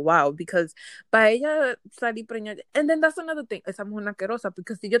singando for a while, because para ella salir preñada, and then that's another thing, esa mujer asquerosa,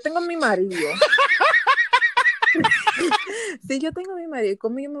 porque si yo tengo a mi marido,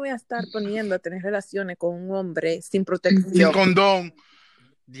 ¿cómo yo me voy a estar poniendo a tener relaciones con un hombre sin protección? Sin condón.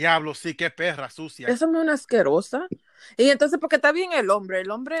 Diablo, sí, qué perra sucia. Esa mujer es asquerosa. Y entonces, porque está bien el hombre es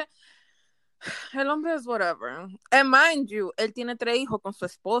whatever. And mind you, él tiene 3 hijos con su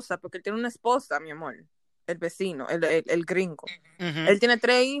esposa, porque él tiene una esposa, mi amor. El vecino, el gringo. Él tiene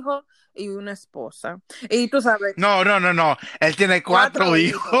 3 hijos y una esposa. Y tú sabes. No. Él tiene 4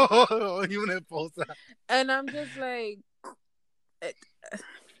 hijos y una esposa. And I'm just like,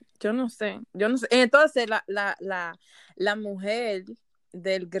 yo no sé. Entonces, la mujer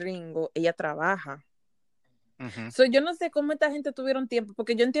del gringo, ella trabaja. So, yo no sé cómo esta gente tuvieron tiempo,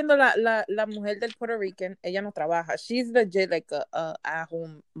 porque yo entiendo la mujer del Puerto Rican, ella no trabaja. She's legit like a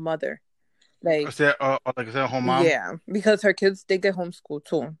at-home mother. Like, like a home mom? Yeah, because her kids, they get homeschooled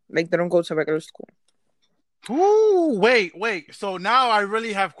too. Like, they don't go to regular school. Ooh, wait. So now I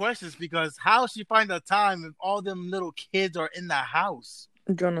really have questions, because how she find the time if all them little kids are in the house?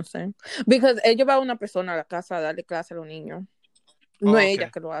 Yo no sé. Because ella va a una persona a la casa a darle clase a los niños. No es ella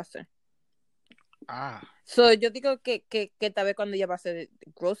que lo hace. So, yo digo que tal vez cuando ella va a hacer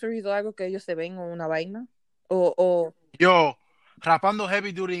groceries o algo, que ellos se ven o una vaina. O... Yo, rapando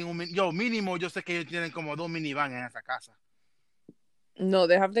heavy duty, mínimo, yo sé que ellos tienen como 2 minivan en esa casa. No,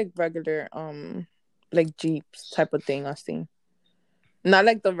 they have like regular, like Jeeps type of thing, así. Not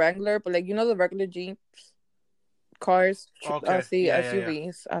like the Wrangler, but like, you know, the regular Jeeps, cars, así,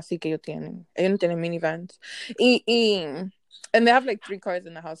 SUVs, así que ellos tienen. Ellos no tienen minivans. And they have like 3 cars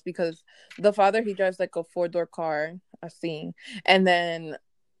in the house, because the father, he drives like a 4-door car, así. And then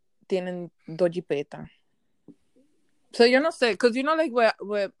tienen 2 jipetas. So yo no sé, because you know, like where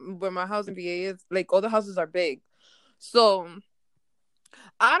my house in VA is, like all the houses are big. So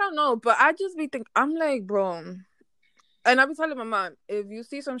I don't know, but I just be thinking, I'm like, bro. And I be telling my mom, if you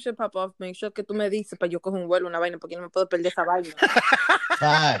see some shit pop off, make sure que tú me dices para yo coger un vuelo, una vaina, porque yo no me puedo perder esa vaina.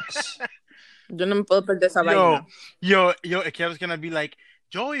 Facts. Yo no me puedo perder esa vaina. Yo, Kevin's gonna be like,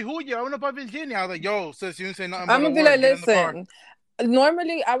 Joey, who you? I want to buy Virginia. I was like, yo, sis, you didn't say nothing. I'm gonna be like, listen.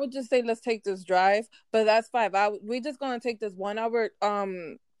 Normally, I would just say, let's take this drive, but that's 5 hours. We're just gonna take this 1 hour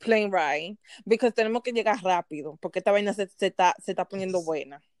plane ride because tenemos que llegar rápido porque esta vaina se está poniendo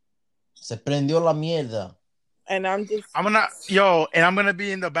buena. Se prendió la mierda. And I'm gonna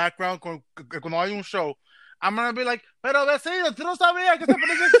be in the background cuando hay un show. I'm gonna be like, pero vecino, tú no sabías que se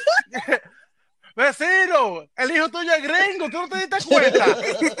prende. Vecino, el hijo tuyo es gringo, tú no te diste cuenta.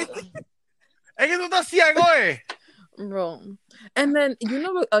 Es que tú estás ciego, Bro. And then, you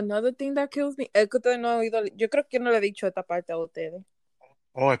know, another thing that kills me, es que ustedes no han oído, yo creo que no le he dicho esta parte a ustedes.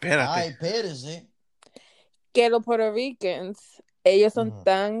 Oh, espérate. Ay, espérese. Que los Puerto Ricans, ellos son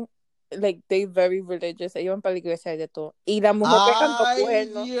tan, like, they very religious, ellos van para la iglesia y de todo. Y la mujer pegando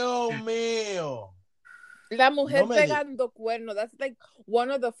cuernos. Dios mío. La mujer pegando cuernos. That's like one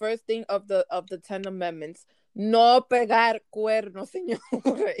of the first things of the 10 Amendments. No pegar cuernos,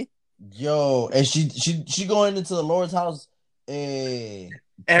 señores. Yo, and she going into the Lord's house every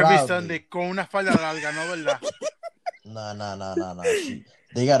proudly. Sunday con una falda larga, ¿no, verdad? Nah.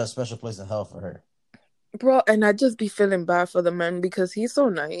 They got a special place in hell for her. Bro, and I just be feeling bad for the man because he's so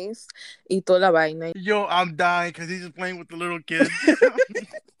nice. Y toda la vaina. Yo, I'm dying because he's just playing with the little kids.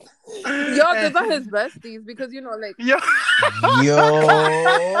 Yo, those are his besties because, you know, like... Yo,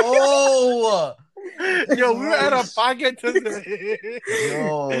 we were at a pocket today.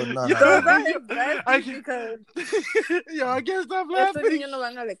 No. Those are his besties because... Yo, I can't stop laughing. Estos niños no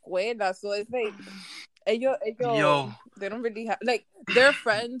van a la escuela, so it's like... Ellos, they don't really have... Like, their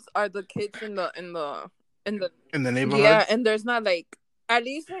friends are the kids in the neighborhood. Yeah, and there's not, like... At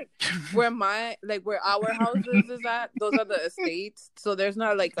least, like, where our houses is at, those are the estates. So there's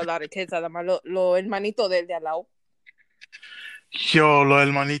not, like, a lot of kids. Además, lo hermanito de al lado. Yo, lo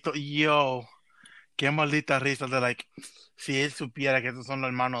hermanito. Yo, qué maldita risa de, like, si él supiera que estos son los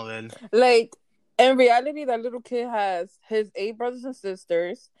hermanos de él. Like, in reality, that little kid has his 8 brothers and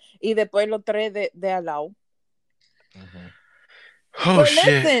sisters. Y después los 3 de al lado. Oh, but shit.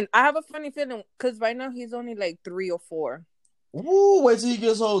 Listen, I have a funny feeling. Because right now, he's only, like, 3 or 4. Ooh, wait till he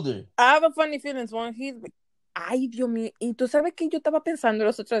gets older. I have a funny feeling when he's... Ay, Dios mío. Y tú sabes que yo estaba pensando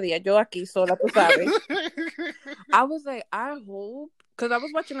los otros días, yo aquí sola, tú sabes. I was like, I hope... Because I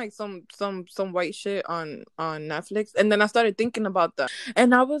was watching like some white shit on Netflix. And then I started thinking about that.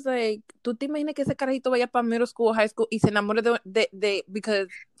 And I was like, ¿tú te imaginas que ese carajito vaya para middle school, high school y se enamore de because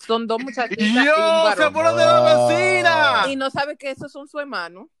son 2 muchachitas y un varón? ¡Se enamoró de la vecina! Y no sabe que esos son su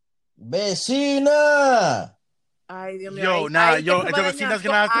hermano. ¡Vecina! Ay, Dios mío. Yo, esta vecina es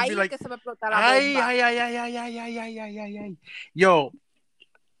gonna have to be like, que se va a explotar la bomba. Ay. Yo,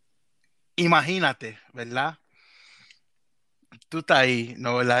 imagínate, ¿verdad? Tú estás ahí,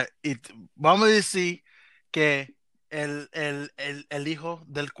 ¿no? ¿Verdad? Y vamos a decir que el hijo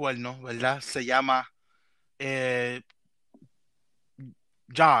del cuerno, ¿verdad? Se llama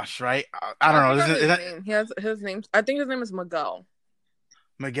Josh, right? I don't know. His name. I think his name is Miguel.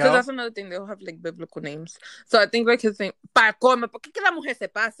 Miguel. Because that's another thing. They all have like biblical names. So I think like his name. Para colmo, ¿por qué que la mujer se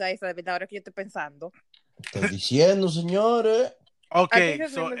pasa esa de verdad ahora que yo estoy pensando? Estoy diciendo, señores. Okay,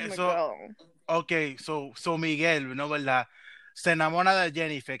 so Miguel, ¿no? ¿Verdad? Se enamora de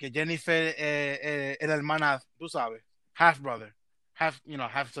Jennifer, que Jennifer es la hermana, tú sabes, half brother, half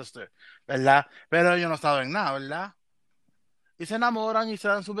sister, ¿verdad? Pero ellos no saben nada, ¿verdad? Y se enamoran y se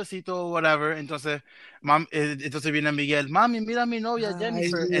dan su besito o whatever. Entonces, entonces viene Miguel, mami, mira a mi novia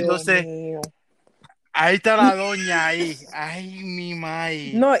Jennifer. Ay, entonces, ahí está la doña ahí. Ay, mi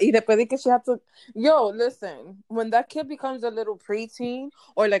madre. No, y después de que she had to... Yo, listen, when that kid becomes a little preteen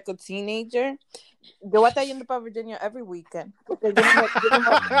or like a teenager, yo voy a estar yendo para Virginia every weekend. Porque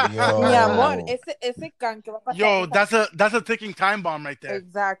mi amor, ese can que va a pasar... Yo, that's a ticking time bomb right there.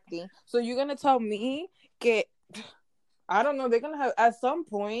 Exactly. So you're going to tell me que... I don't know, they're going to have... At some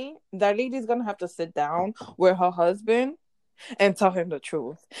point, that lady's going to have to sit down with her husband and tell him the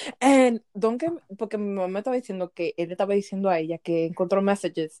truth. And porque mi mamá estaba diciendo que él estaba diciendo a ella que encontró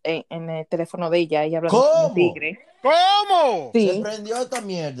messages en el teléfono de ella y hablando con un tigre. ¿Cómo? Sí. Se prendió esta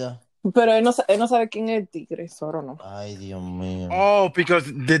mierda. Pero él no sabe quién es el tigre, solo no. Ay, Dios mío. Oh, because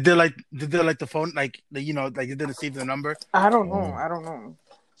did they like the phone, like you know, like they didn't see the number? I don't know.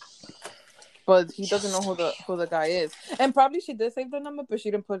 But he doesn't know who the guy is. And probably she did save the number, but she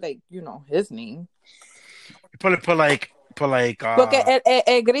didn't put like, you know, his name. Put like Porque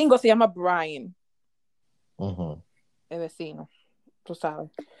el gringo se llama Brian. El vecino, tú sabes.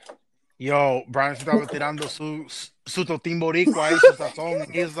 Yo, Brian se estaba tirando su totín boricua ahí, su sazón.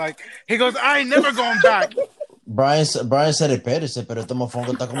 He goes, I ain't never going back. Brian said, espérese, pero este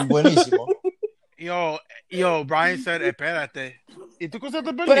mofongo está como buenísimo. Yo, Brian said, espérate. ¿Y tú qué te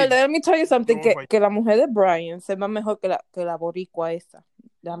perdiste? Pero let me tell you something, que la mujer de Brian se va mejor que la boricua esa.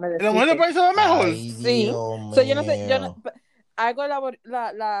 ¿La mujer de Brian se va mejor? Sí. So, yo no sé, algo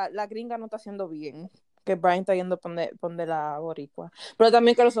la gringa no está haciendo bien. Que Brian está yendo donde la boricua. Pero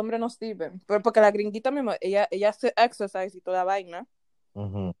también que los hombres no sirven. Pero porque la gringuita misma, ella hace exercise y toda vaina.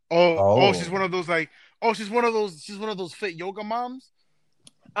 She's one of those she's one of those fit yoga moms.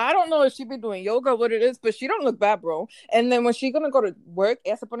 I don't know if she be doing yoga, what it is, but she don't look bad, bro. And then when she gonna go to work,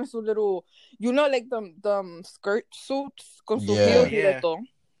 ella se pone su little, like them skirt suits con su heels y de todo.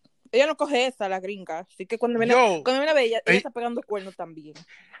 Ella no coge esa, la gringa. Así que cuando viene a ver, ella está pegando cuernos también.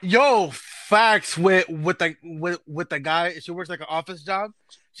 Yo, facts with the guy. She works like an office job.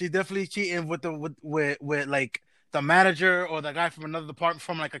 She's definitely cheating with like the manager or the guy from another department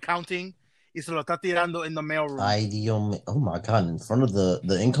from like accounting. Y se lo está tirando in the mailroom. Ay, Dios mío. Oh my God! In front of the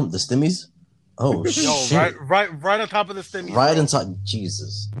stimmies. Oh shit! Right on top of the stimmies. Right on top.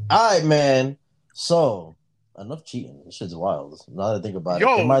 Jesus. All right, man. So enough cheating. This shit's wild. Now that I think about it.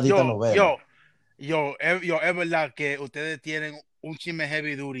 Es verdad que ustedes tienen un chisme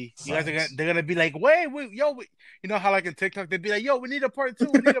heavy duty. You guys they're gonna be like, wait, you know how like in TikTok they'd be like, yo, we need a part 2.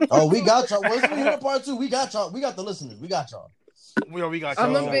 We got y'all. Once we hit a part 2, we got y'all. We got the listeners. We got y'all. We got y'all.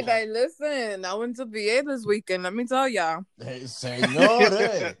 I'm gonna be like, listen, I went to VA this weekend. Let me tell y'all. Hey,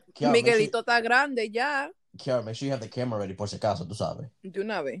 señores. Miguelito está grande ya. Kiara, make sure you have the camera ready por si acaso, tú sabes. De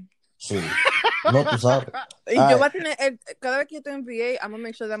una vez. Sí. No, tú sabes. Y yo voy a tener, cada vez que yo estoy en VA, I'm gonna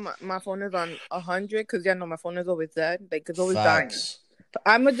make sure that my phone is on 100, because ya no, my phone is always dead. Like, it's always dying.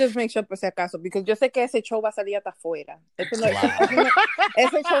 I'm gonna just make sure por si acaso, because yo sé que ese show va a salir hasta afuera.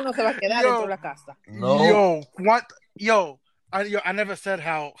 Ese show no se va a quedar dentro de la casa. No. I never said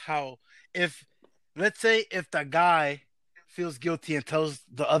how if, let's say, if the guy feels guilty and tells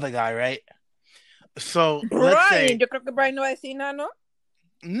the other guy, right? So let's say, yo creo que Brian no va a decir nada, ¿no?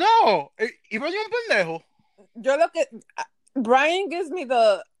 No, y Brian es un pendejo. Yo lo que Brian gives me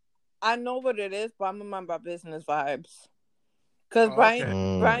the I know what it is, but I'm a mind my business vibes. Because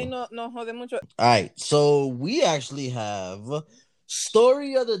Brian no jode mucho. All right, so we actually have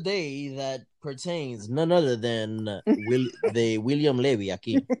story of the day that pertains none other than William Levy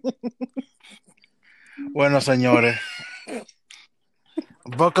aquí. Bueno, señores.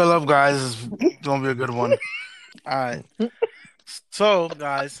 Buckle up, guys. It's gonna be a good one. All right. So,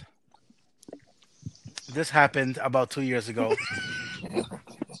 guys, this happened about 2 years ago.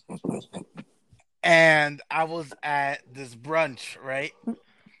 And I was at this brunch, right?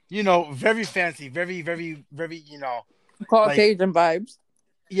 You know, very fancy, very, very, very, you know. Caucasian vibes.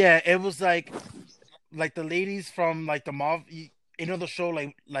 Yeah, it was like the ladies from like the mob, you know the show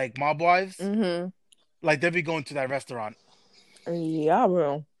like Mob Wives? Mm-hmm. Like they'd be going to that restaurant. Yeah,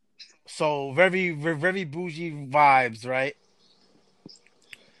 bro. So very, very bougie vibes, right?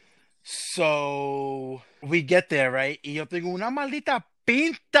 So we get there, right? Y yo tengo una maldita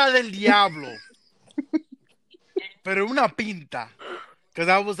pinta del diablo. Pero una pinta. Because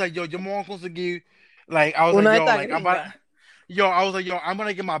I was like, yo me voy a conseguir. Like, I was like, I'm going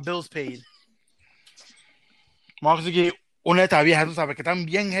to get my bills paid. Me voy a conseguir una esta vieja, tú sabes, que están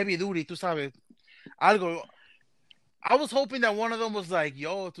bien heavy duty, tú sabes. Algo. I was hoping that one of them was like,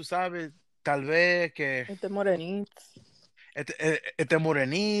 yo, tú sabes, tal vez que. Este morenito. Este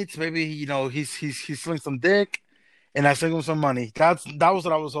morenito, maybe, you know, he's slings some dick. And I sing him some money. That was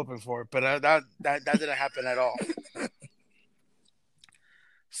what I was hoping for, but that didn't happen at all.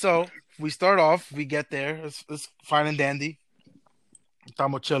 So we start off. We get there. It's fine and dandy.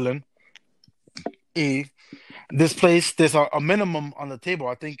 Estamos chilling. Y this place, there's a minimum on the table.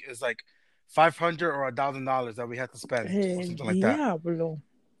 I think is like $500 or $1,000 that we had to spend, or something like that.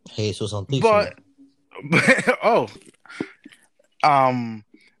 Jesus But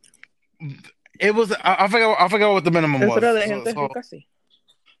it was I forgot what the minimum was.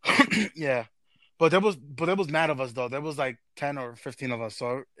 Yeah, but there was mad of us though. There was like 10 or 15 of us,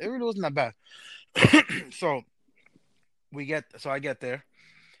 so it really wasn't that bad. So I get there,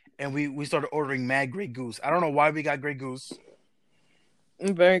 and we started ordering mad Grey Goose. I don't know why we got Grey Goose.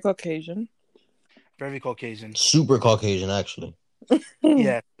 Very Caucasian. Very Caucasian. Super Caucasian, actually.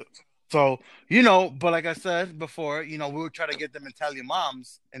 Yeah. So, you know, but like I said before, you know, we would try to get them Italian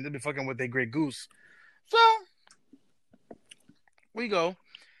moms and they'd be fucking with their Grey Goose. So, we go.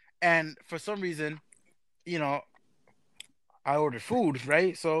 And for some reason, you know, I ordered food,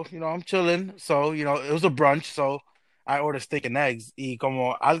 right? So, you know, I'm chilling. So, you know, it was a brunch. So, I ordered steak and eggs. Y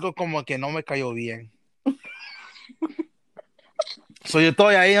algo como que no me cayó bien. So, yo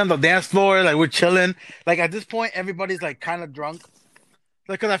estoy ahí on the dance floor. Like, we're chilling. Like, at this point, everybody's like kind of drunk.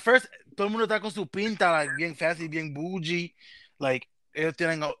 Like, because at first, todo el mundo está con su pinta, like, bien fancy, bien bougie. Like, ellos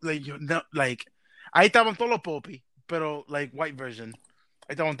tienen, like, ahí estaban todos los popi, pero, like, white version.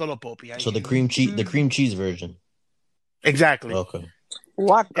 Ahí estaban todos los popi. So the cream cheese version. Exactly. Okay.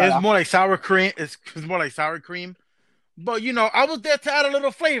 It's more like sour cream. It's more like sour cream. But, I was there to add a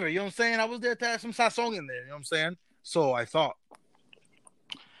little flavor. You know what I'm saying? I was there to add some sazón in there. You know what I'm saying? So I thought.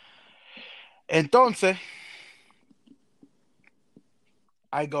 Entonces,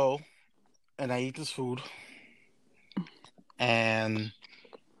 I go and I eat this food. And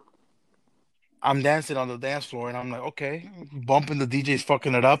I'm dancing on the dance floor. And I'm like, okay. Bumping, the DJ's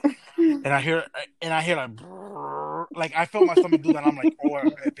fucking it up. And I hear like, brrr, like I felt my stomach do that. And I'm like, oh,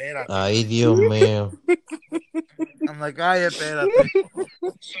 espérate. Ay, Dios mío. I'm like, ay, espérate.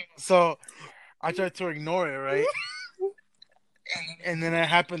 So I tried to ignore it, right? And then it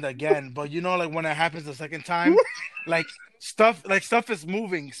happened again. But like when it happens the second time, like stuff is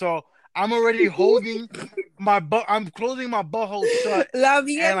moving. So I'm already holding my butt. I'm closing my butthole shut.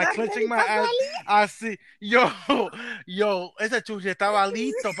 And like clenching my ass. Así, yo, ese chuche estaba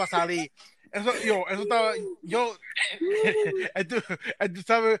listo para salir. Eso estaba, tú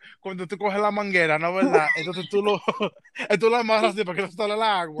sabes, cuando tú coges la manguera, ¿no, verdad? Entonces tú lo amarras así para que no salga el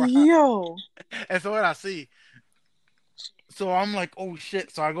agua. Yo. Eso era así. So I'm like, oh shit.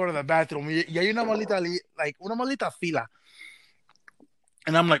 So I go to the bathroom. Y hay una maldita fila.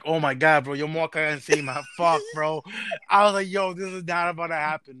 And I'm like, oh my God, bro. Yo me voy a cagar encima. Fuck, bro. I was like, yo, this is not about to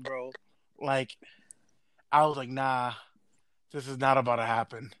happen, bro. Like, I was like, nah, this is not about to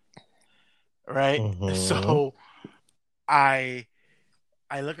happen. Right? Mm-hmm. So I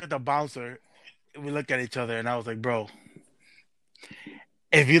look at the bouncer. We look at each other, and I was like, bro,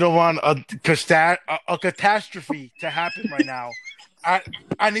 if you don't want a catastrophe to happen right now,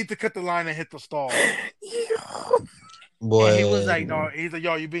 I need to cut the line and hit the stall. Boy. And he was like, no, he's like,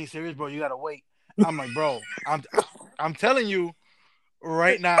 yo, you being serious, bro? You gotta wait. I'm like, bro, I'm telling you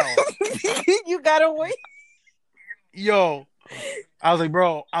right now. You gotta wait. Yo, I was like,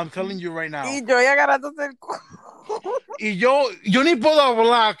 bro, I'm telling you right now. Y yo ya agarrándose el Y yo ni puedo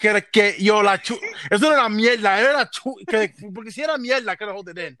hablar que yo eso no era mierda, era porque si era mierda, I could hold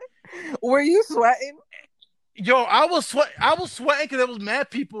it in. Were you sweating? Yo, I was sweating because there was mad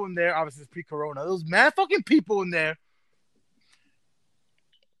people in there. Obviously, it's pre-corona. There was mad fucking people in there.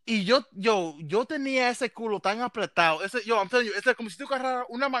 Y yo tenía ese culo tan apretado. I'm telling you, it's como si tú agarraras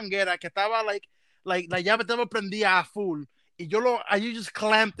una manguera que estaba like la llave estaba prendida a full. Y you just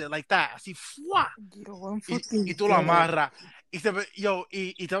clamped it like that. Así, ¡fua! Y tú lo amarras. Y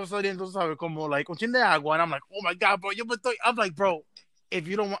estaba saliendo, ¿sabes? Como like un chin de agua. And I'm like, oh my God, bro. I'm like, bro, if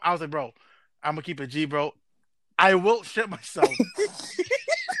you don't want, I was like, bro, I'm going to keep it G, bro. I will shit myself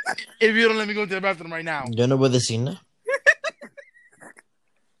if you don't let me go to the bathroom right now. Yo no puedo decir nada.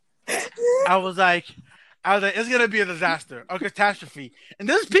 I was like, it's gonna be a disaster, a catastrophe. And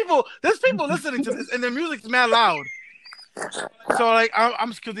there's people listening to this, and the music's mad loud. So like,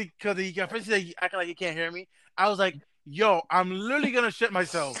 I'm because he acting like he can't hear me. I was like, yo, I'm literally gonna shit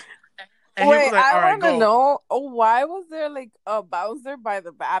myself. And wait, he was like, all right, I want to know why was there like a bouncer by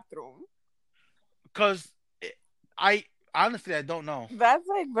the bathroom? Because I honestly don't know. That's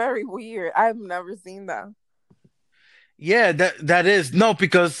like very weird. I've never seen that. Yeah, that is no,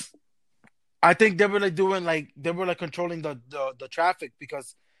 because I think they were like controlling the traffic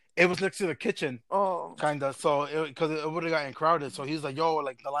because it was next to the kitchen. Oh, kind of. So because it would have gotten crowded. So he's like, yo,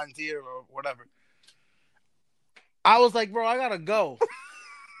 like the line's here or whatever. I was like, bro, I gotta go.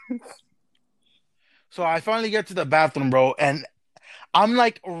 So I finally get to the bathroom, bro, and I'm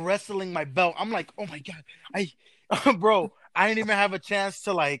like wrestling my belt. I'm like, oh my God, bro, I didn't even have a chance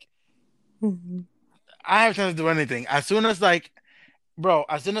to like. I have a chance to do anything. As soon as I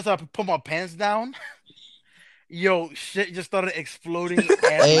put my pants down, yo, shit just started exploding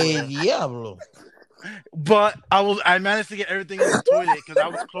everywhere. Hey, diablo. But I managed to get everything in the toilet because I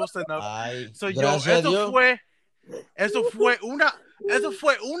was close enough. Ay, so yo, eso fue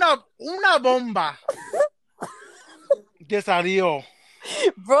una bomba que salió.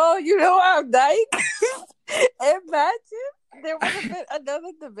 Bro, you know I'm dying. Imagine there would have been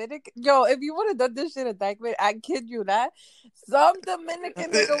another Dominican. Yo, if you would have done this shit at Dykeman, I kid you not, some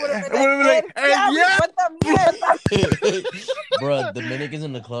Dominican nigga would have been like, yeah. Bro, Dominicans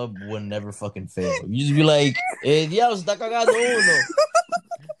in the club would never fucking fail. You just be like, diablo, se está cagando uno.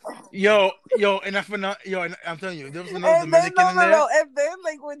 Yo, and I'm telling you, there was another Dominican in there. And then,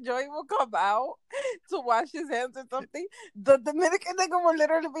 like, when Joey will come out to wash his hands or something, the Dominican nigga will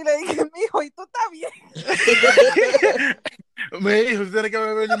literally be like, mijo, ¿y tú estás bien? Me dijo, usted tiene que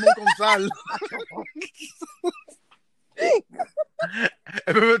beber limón con sal.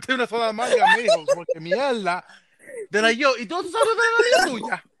 Me metí una soda amarga, me dijo, porque mierda. De la yo, ¿y tú sabes de la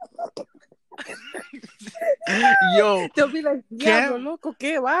tuya? Yo, they'll be like, diablo, loco,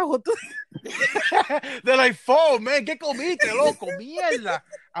 qué bajo tú. They're like, "Fo, man, ¿qué comiste, loco? Mierda."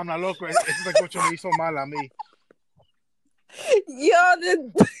 I'm like, loco, ese sancocho me hizo mal a mí. Yo,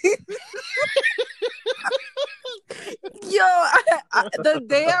 the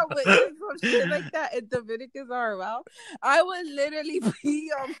day I witnessed some shit like that in Dominicans are around, I would literally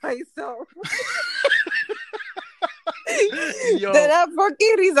pee on myself. Yo. Then I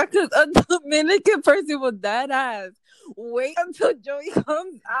fucking risa because a Dominican person with that ass wait until Joey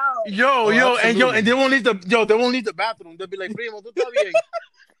comes out. And they won't leave the bathroom. They'll be like, "Primo, tú estás bien."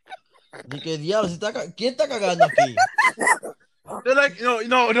 Y que diablo, ¿quién está cagando aquí? They're like, no.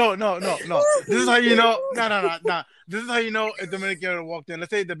 This is how you know. No. This is how you know a Dominican walked in. Let's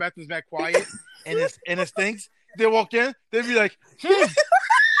say the bathroom's back quiet and it stinks. They walk in. They'd be like,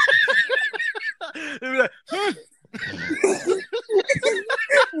 They'd be like,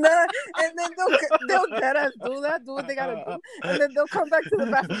 Nah, and then they'll get us do what they gotta do, and then they'll come back to the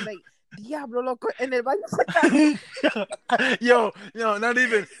bathroom like, "Diablo, loco," and el baño se cae. Yo, not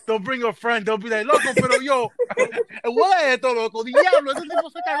even. They'll bring a friend. They'll be like, "Loco, pero yo, what es esto, loco? Diablo, ese tipo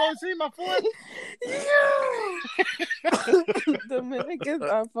se cagó encima, fue." Dominicans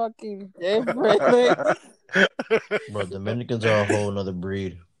are fucking different. Bro, Dominicans are a whole nother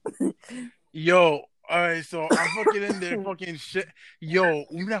breed. Yo, all right, so I'm fucking in there, fucking shit. Yo,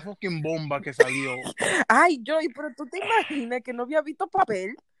 una fucking bomba que salió. Ay, Joey, pero tú te imaginas que no había visto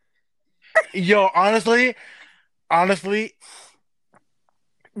papel. Yo, honestly. No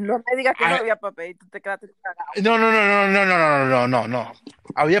me digas que no había papel. Tú te quedaste cagado. No.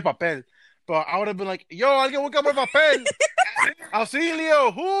 Había papel. But I would have been like, yo, alguien busca más papel.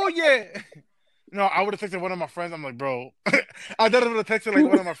 Auxilio, huye. No, I would have texted one of my friends. I'm like, bro. I would have texted like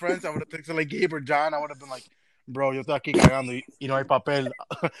one of my friends. I would have texted like Gabe or John. I would have been like, bro, yo estoy aquí cagando y no hay papel.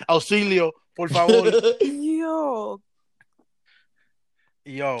 Auxilio, por favor. Yo.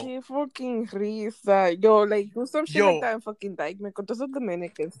 Qué fucking risa. Yo, like, do some shit like that and fucking die. Me contó esos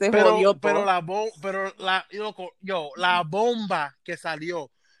Dominicans. Se jodió todo. La bomba que salió.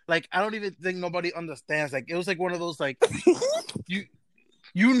 Like, I don't even think nobody understands. Like, it was like one of those, like, you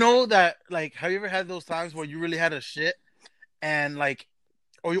know that, like, have you ever had those times where you really had a shit and, like,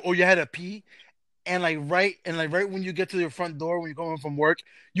 or you had a pee and, like, right when you get to your front door when you're going from work,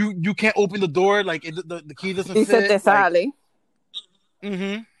 you can't open the door, like, the key doesn't fit. Se te sale.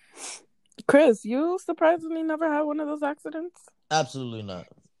 Mm-hmm. Chris, you surprisingly never had one of those accidents? Absolutely not.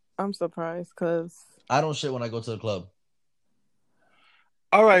 I'm surprised because I don't shit when I go to the club.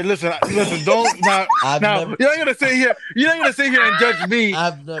 All right, listen. Don't now. You're not gonna sit here and judge me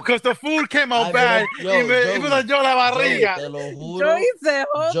because the food came out bad. It was like yo la barriga. Te lo juro. Joey said,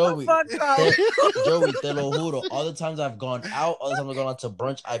 "Hold the fuck up." Joey, te lo juro. All the times I've gone out, all the times I've gone out to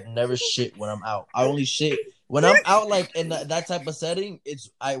brunch, I've never shit when I'm out. I only shit when I'm out, like in that type of setting.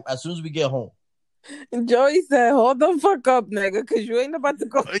 As soon as we get home. Joey said, "Hold the fuck up, nigga, because you ain't about to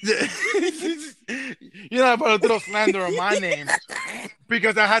go." You're not about to throw slander on my name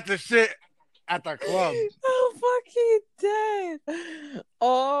because I had to shit at the club. I'm fucking dead.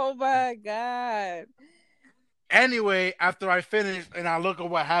 Oh my god. Anyway, after I finished and I look at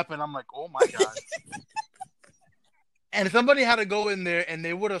what happened, I'm like, oh my god. And somebody had to go in there and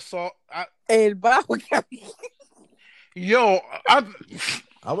they would have saw. El bajo. Yo, I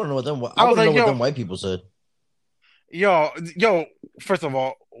want to know what them white people said. Yo, first of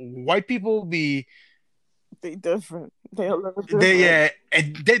all, white people they different. They're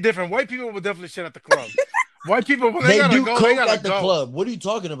different. White people will definitely shit at the club. White people, when they gotta do go, coke they gotta at the club. What are you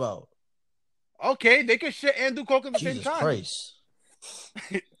talking about? Okay, they can shit and do coke at the same time. Christ.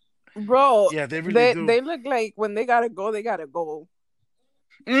 Bro, yeah, they really do. They look like when they gotta go, they gotta go.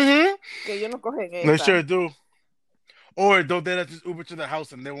 Mm-hmm. Que ellos no cogen esa. They sure do. Or they'll just Uber to the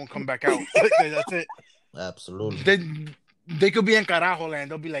house and they won't come back out. That's it. Absolutely. They could be in carajo land.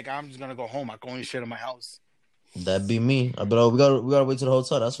 They'll be like, I'm just gonna go home. I can only shit in my house. That'd be me. But we gotta wait to the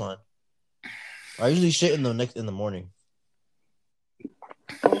hotel. That's fine. I usually shit in the morning.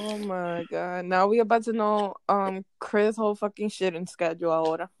 Oh my god! Now we about to know Chris' whole fucking shitting schedule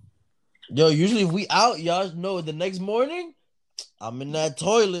ahora. Yo, usually if we out, y'all know the next morning, I'm in that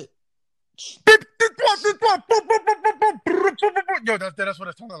toilet. Yo, that's what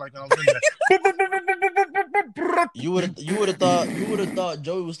it sounded like when I was in there. You would have thought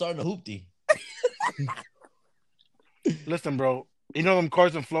Joey was starting to hoopty. Listen, bro. You know them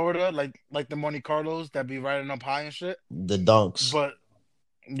cars in Florida, like the Monte Carlos that be riding up high and shit? The dunks. But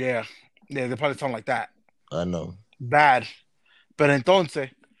yeah, they probably sound like that. I know. Bad. Pero entonces,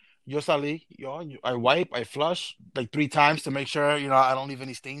 yo salí, I wipe, I flush like 3 times to make sure, I don't leave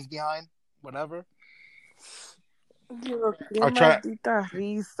any stains behind. Whatever. I try.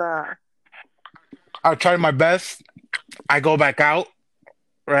 Risa. I tried my best. I go back out,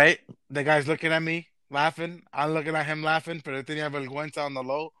 right? The guy's looking at me, laughing. I'm looking at him laughing, pero tenía vergüenza on the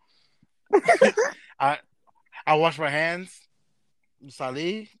low. I I wash my hands,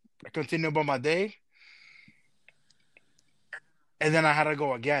 salí, I continue about my day, and then I had to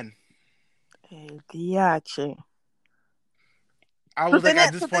go again. El DH. I was like,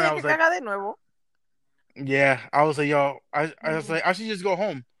 at this point, I was like, yeah, I was like, yo, I was like, I should just go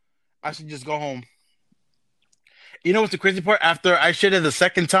home. I should just go home. You know what's the crazy part? After I shitted the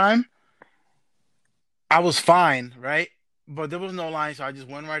second time, I was fine, right? But there was no line, so I just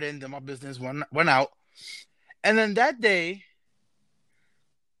went right in, did my business, went out. And then that day,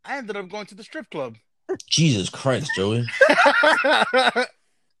 I ended up going to the strip club. Jesus Christ, Joey.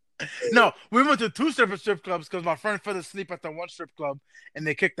 No, we went to two separate strip clubs because my friend fell asleep at the one strip club and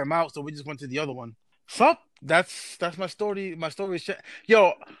they kicked him out, so we just went to the other one. So that's my story. My story is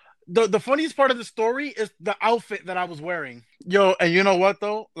yo. The funniest part of the story is the outfit that I was wearing. Yo, and you know what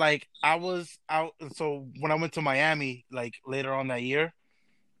though? Like I was out. So when I went to Miami, like later on that year,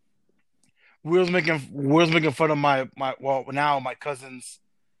 we was making fun of my cousin's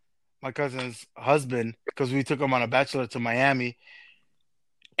husband because we took him on a bachelor to Miami,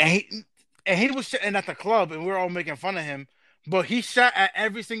 and he was shitting at the club, and we were all making fun of him. But he shot at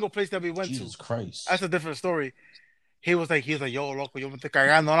every single place that we went to. Jesus Christ. That's a different story. He was like, yo, loco, yo me estoy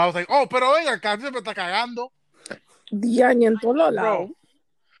cagando. And I was like, oh, pero venga, acá se me está cagando.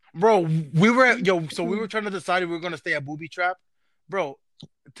 Bro, we were trying to decide if we were going to stay at Booby Trap. Bro,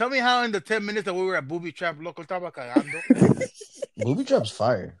 tell me how in the 10 minutes that we were at Booby Trap, loco, estaba cagando. Booby Trap's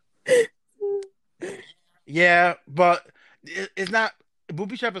fire. Yeah, but it's not.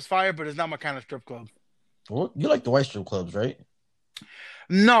 Booby Trap is fire, but it's not my kind of strip club. Well, you like the white strip clubs, right?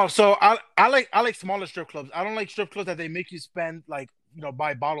 No, so I like smaller strip clubs. I don't like strip clubs that they make you spend like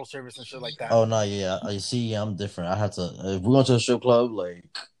buy bottle service and shit like that. Oh no, yeah. You see, I'm different. I have to. If we go to a strip club, like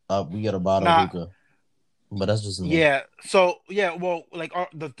we get a bottle of hookah, but that's just me. Yeah. So yeah, well, like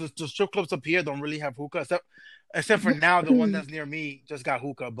the strip clubs up here don't really have hookah except for now the one that's near me just got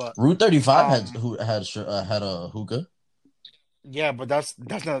hookah. But Route 35 had a hookah. Yeah, but that's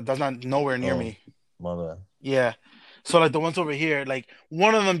not nowhere near me. My bad. Yeah. So like the ones over here, like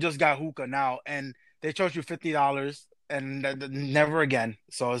one of them just got hookah now, and they charge you $50 and never again.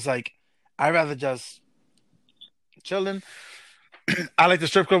 So it's like I'd rather just chilling. I like the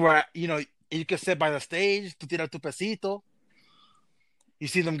strip club where you can sit by the stage, tu tira tu pesito. You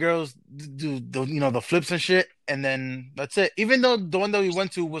see them girls do the flips and shit, and then that's it. Even though the one that we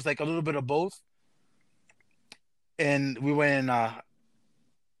went to was like a little bit of both, and we went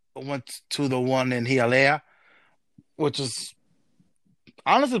to the one in Hialeah, which is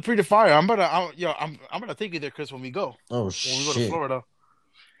honestly pretty fire. I'm gonna take you there, Chris, when we go. Oh shit! When we go to Florida,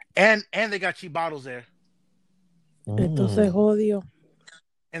 and they got cheap bottles there. Entonces jodió.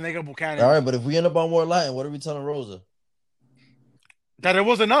 And they got Buchanan. All right, but if we end up on War Latin, what are we telling Rosa? That it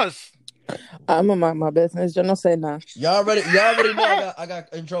wasn't us. I'm gonna mind my business. Yo no sé nada. Y'all already know I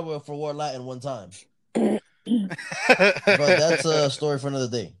got in trouble for War Latin one time. But that's a story for another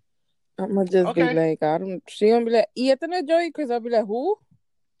day. I'm gonna just be like, she gonna be like, y este no es Joey, because I'll be like, who?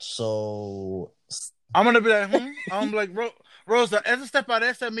 So I'm gonna be like, I'm like, Rosa, eso te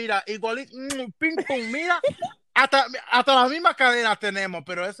parece, mira, igualito, ping pong, mira, hasta la misma cadena tenemos,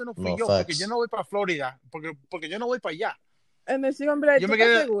 pero eso no fui yo, porque yo no voy para Florida, porque yo no voy para allá. And then she gonna be like, ¿tú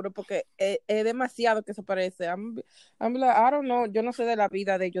estás seguro? Porque es demasiado que se parece. I'm like, I don't know, yo no sé de la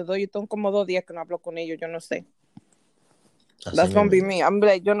vida de ellos dos, yo tengo como 2 días que no hablo con ellos, yo no sé. That's gonna be me. I'm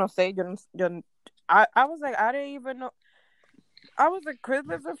like, yo no sé, I was like, I didn't even know. I was like, Chris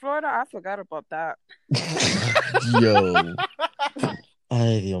lives in Florida. I forgot about that. Yo.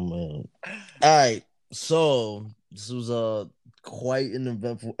 Ay, Dios mío. All right, so this was quite an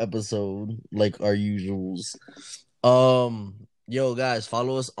eventful episode, like our usuals. Yo, guys,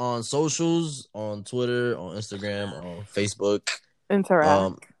 follow us on socials, on Twitter, on Instagram, on Facebook.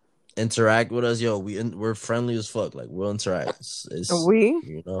 Interact with us, yo. We're friendly as fuck. Like we'll interact.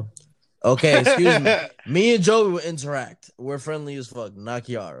 Okay, excuse me. Me and Joey will interact. We're friendly as fuck. Not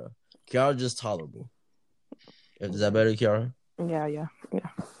Kiara. Kiara just tolerable. Is that better, Kiara? Yeah. All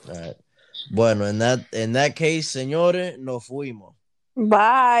right. Bueno, in that case, señores, nos fuimos.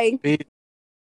 Bye. Peace.